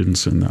 But we didn't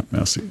send that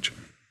message.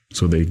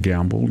 So they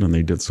gambled and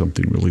they did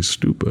something really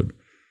stupid.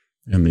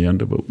 And the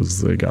end of it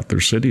was they got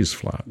their cities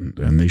flattened.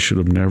 And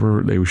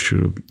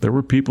there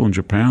were people in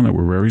Japan that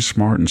were very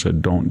smart and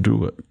said, don't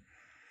do it.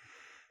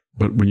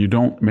 But when you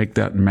don't make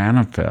that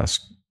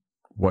manifest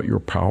what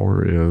your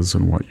power is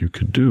and what you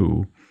could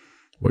do,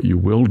 what you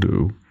will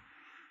do,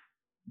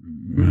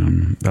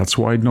 that's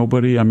why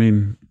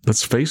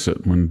let's face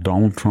it, when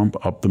Donald Trump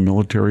upped the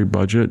military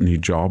budget and he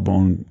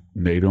jawboned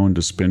NATO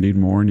into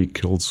spending more and he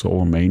killed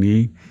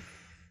Soleimani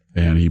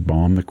and he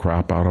bombed the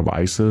crap out of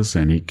ISIS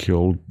and he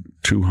killed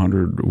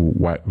 200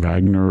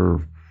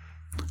 Wagner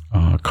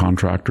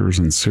contractors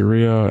in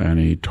Syria, and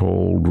he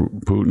told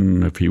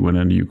Putin if he went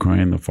into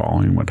Ukraine, the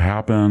following would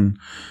happen.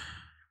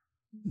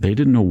 They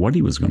didn't know what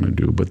he was going to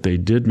do, but they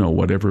did know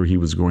whatever he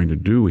was going to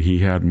do, he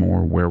had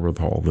more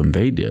wherewithal than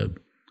they did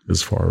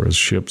as far as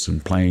ships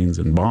and planes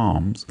and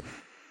bombs.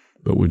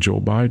 But with Joe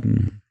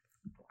Biden,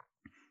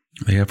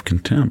 they have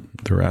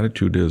contempt. Their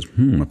attitude is,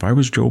 if I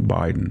was Joe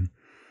Biden,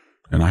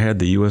 and I had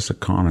the U.S.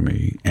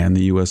 economy and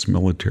the U.S.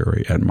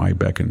 military at my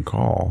beck and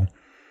call,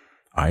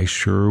 I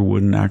sure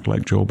wouldn't act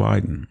like Joe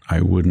Biden.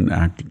 I wouldn't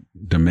act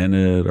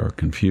demented or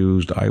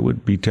confused. I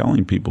would be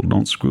telling people,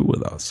 don't screw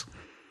with us.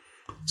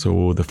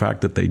 So the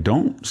fact that they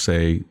don't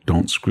say,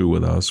 don't screw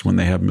with us when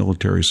they have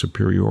military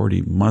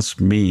superiority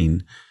must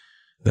mean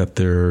that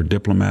their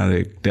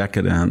diplomatic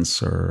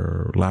decadence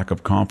or lack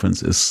of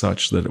confidence is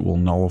such that it will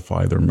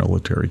nullify their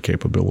military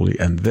capability,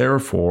 and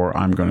therefore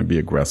I'm going to be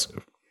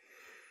aggressive.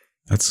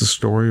 That's the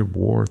story of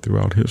war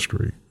throughout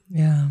history.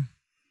 Yeah.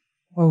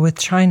 Well, with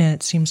China,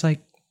 it seems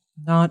like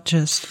not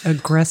just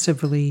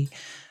aggressively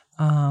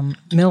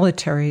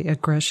military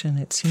aggression.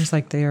 It seems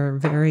like they are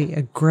very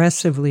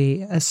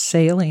aggressively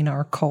assailing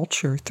our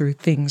culture through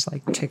things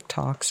like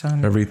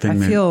TikToks.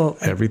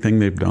 Everything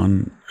they've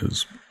done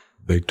is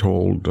they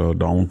told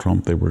Donald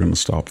Trump they were going to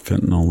stop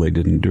fentanyl. They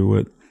didn't do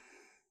it.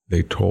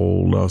 They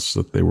told us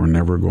that they were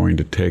never going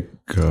to take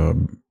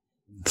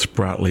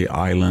Spratly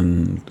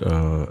Island,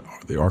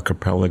 the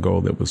archipelago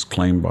that was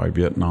claimed by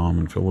Vietnam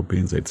and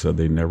Philippines. They said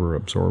they'd never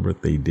absorb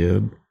it. They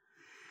did.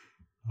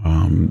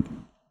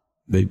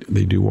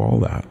 They do all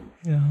that.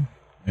 Yeah.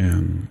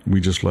 And we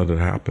just let it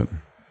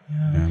happen.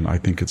 Yeah. And I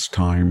think it's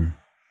time.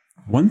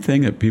 One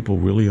thing that people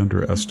really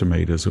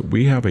underestimate is that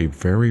we have a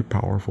very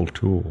powerful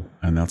tool,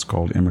 and that's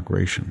called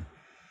immigration.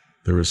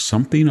 There is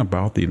something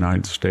about the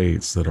United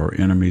States that our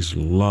enemies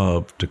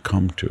love to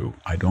come to.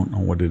 I don't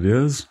know what it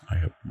is. I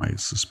have my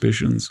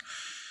suspicions.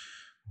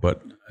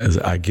 But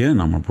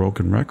I'm a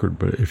broken record,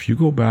 but if you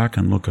go back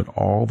and look at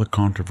all the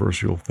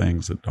controversial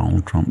things that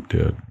Donald Trump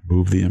did,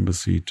 move the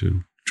embassy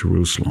to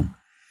Jerusalem,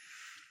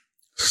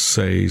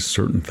 say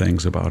certain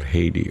things about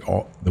Haiti,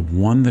 the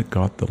one that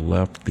got the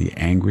left the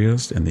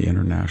angriest and the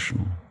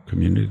international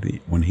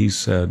community, when he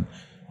said,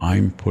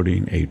 I'm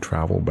putting a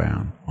travel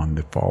ban on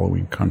the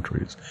following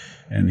countries.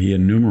 And he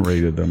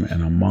enumerated them,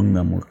 and among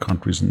them were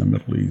countries in the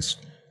Middle East.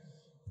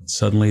 And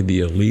suddenly the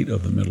elite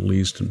of the Middle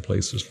East in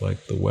places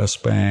like the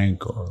West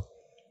Bank or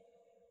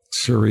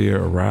Syria,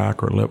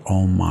 Iraq, or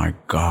oh my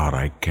God,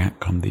 I can't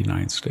come to the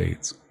United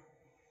States.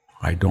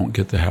 I don't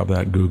get to have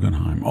that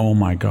Guggenheim. Oh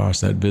my gosh,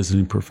 that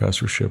visiting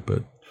professorship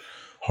at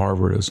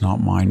Harvard is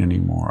not mine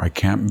anymore. I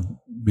can't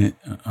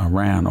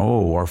Iran.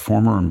 Oh, our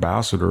former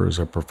ambassador is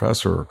a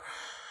professor.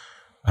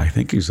 I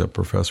think he's a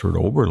professor at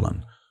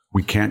Oberlin.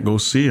 We can't go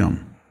see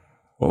him.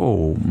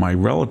 Oh, my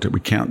relative, we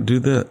can't do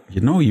that.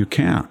 You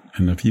can't.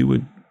 And if you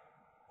would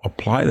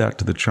apply that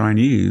to the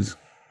Chinese,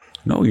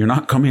 no, you're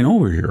not coming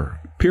over here,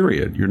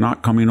 period. You're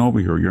not coming over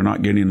here. You're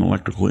not getting an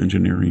electrical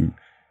engineering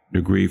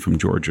degree from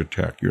Georgia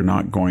Tech. You're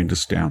not going to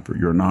Stanford.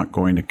 You're not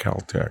going to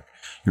Caltech.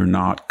 You're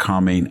not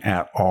coming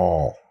at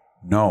all.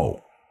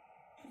 No,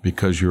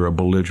 because you're a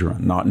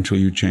belligerent, not until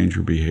you change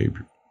your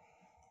behavior.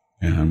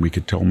 And we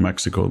could tell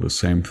Mexico the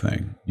same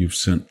thing. You've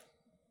sent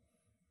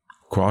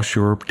across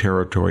your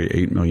territory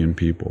 8 million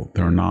people.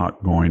 They're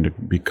not going to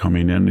be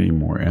coming in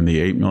anymore. And the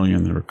 8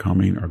 million that are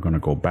coming are going to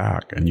go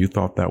back. And you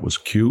thought that was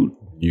cute.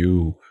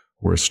 You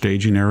were a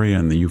staging area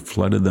and you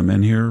flooded them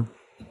in here.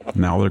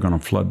 Now they're going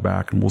to flood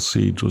back, and we'll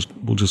see.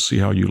 We'll just see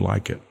how you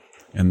like it.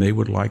 And they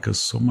would like us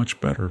so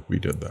much better if we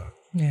did that.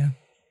 Yeah.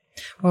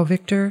 Well,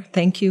 Victor,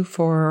 thank you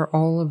for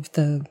all of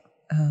the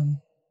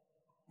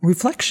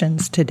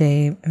reflections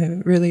today.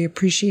 I really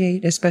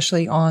appreciate,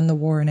 especially on the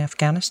war in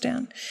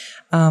Afghanistan.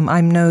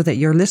 I know that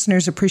your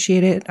listeners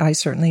appreciate it. I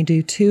certainly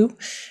do too.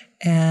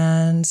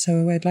 And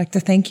so I'd like to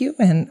thank you,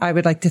 and I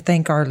would like to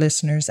thank our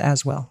listeners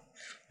as well.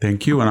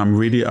 Thank you. And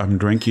I'm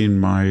drinking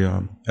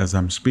my, as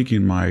I'm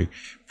speaking, my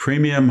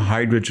premium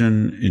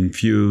hydrogen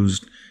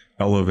infused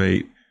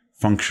Elevate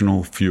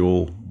functional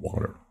fuel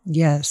water.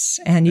 Yes.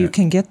 And you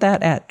can get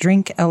that at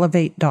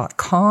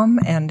drinkelevate.com,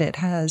 and it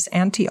has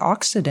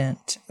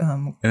antioxidant.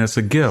 And it's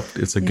a gift.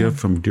 It's a gift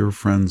from dear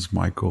friends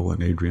Michael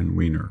and Adrian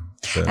Weiner.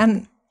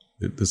 And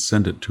they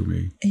send it to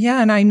me.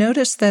 Yeah. And I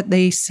noticed that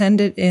they send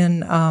it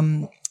in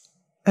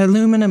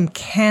aluminum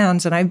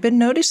cans. And I've been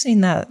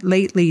noticing that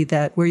lately,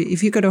 that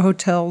if you go to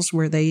hotels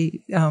where they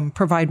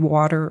provide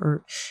water,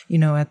 or,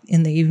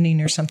 in the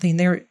evening or something,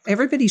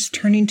 everybody's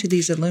turning to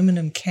these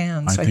aluminum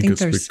cans. I think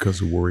it's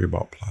because of worry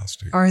about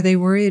plastic. Are they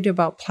worried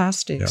about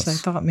plastics? Yes. I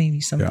thought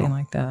maybe something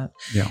like that.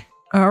 Yeah.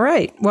 All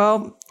right.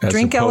 Well,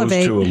 Drink Elevate.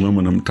 As opposed to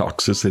aluminum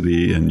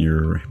toxicity in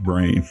your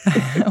brain.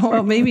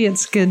 Well, maybe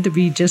it's good to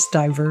be just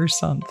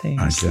diverse on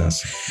things. I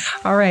guess.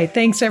 All right.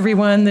 Thanks,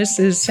 everyone. This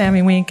is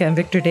Sammy Wink and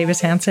Victor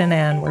Davis Hanson,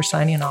 and we're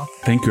signing off.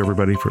 Thank you,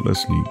 everybody, for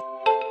listening.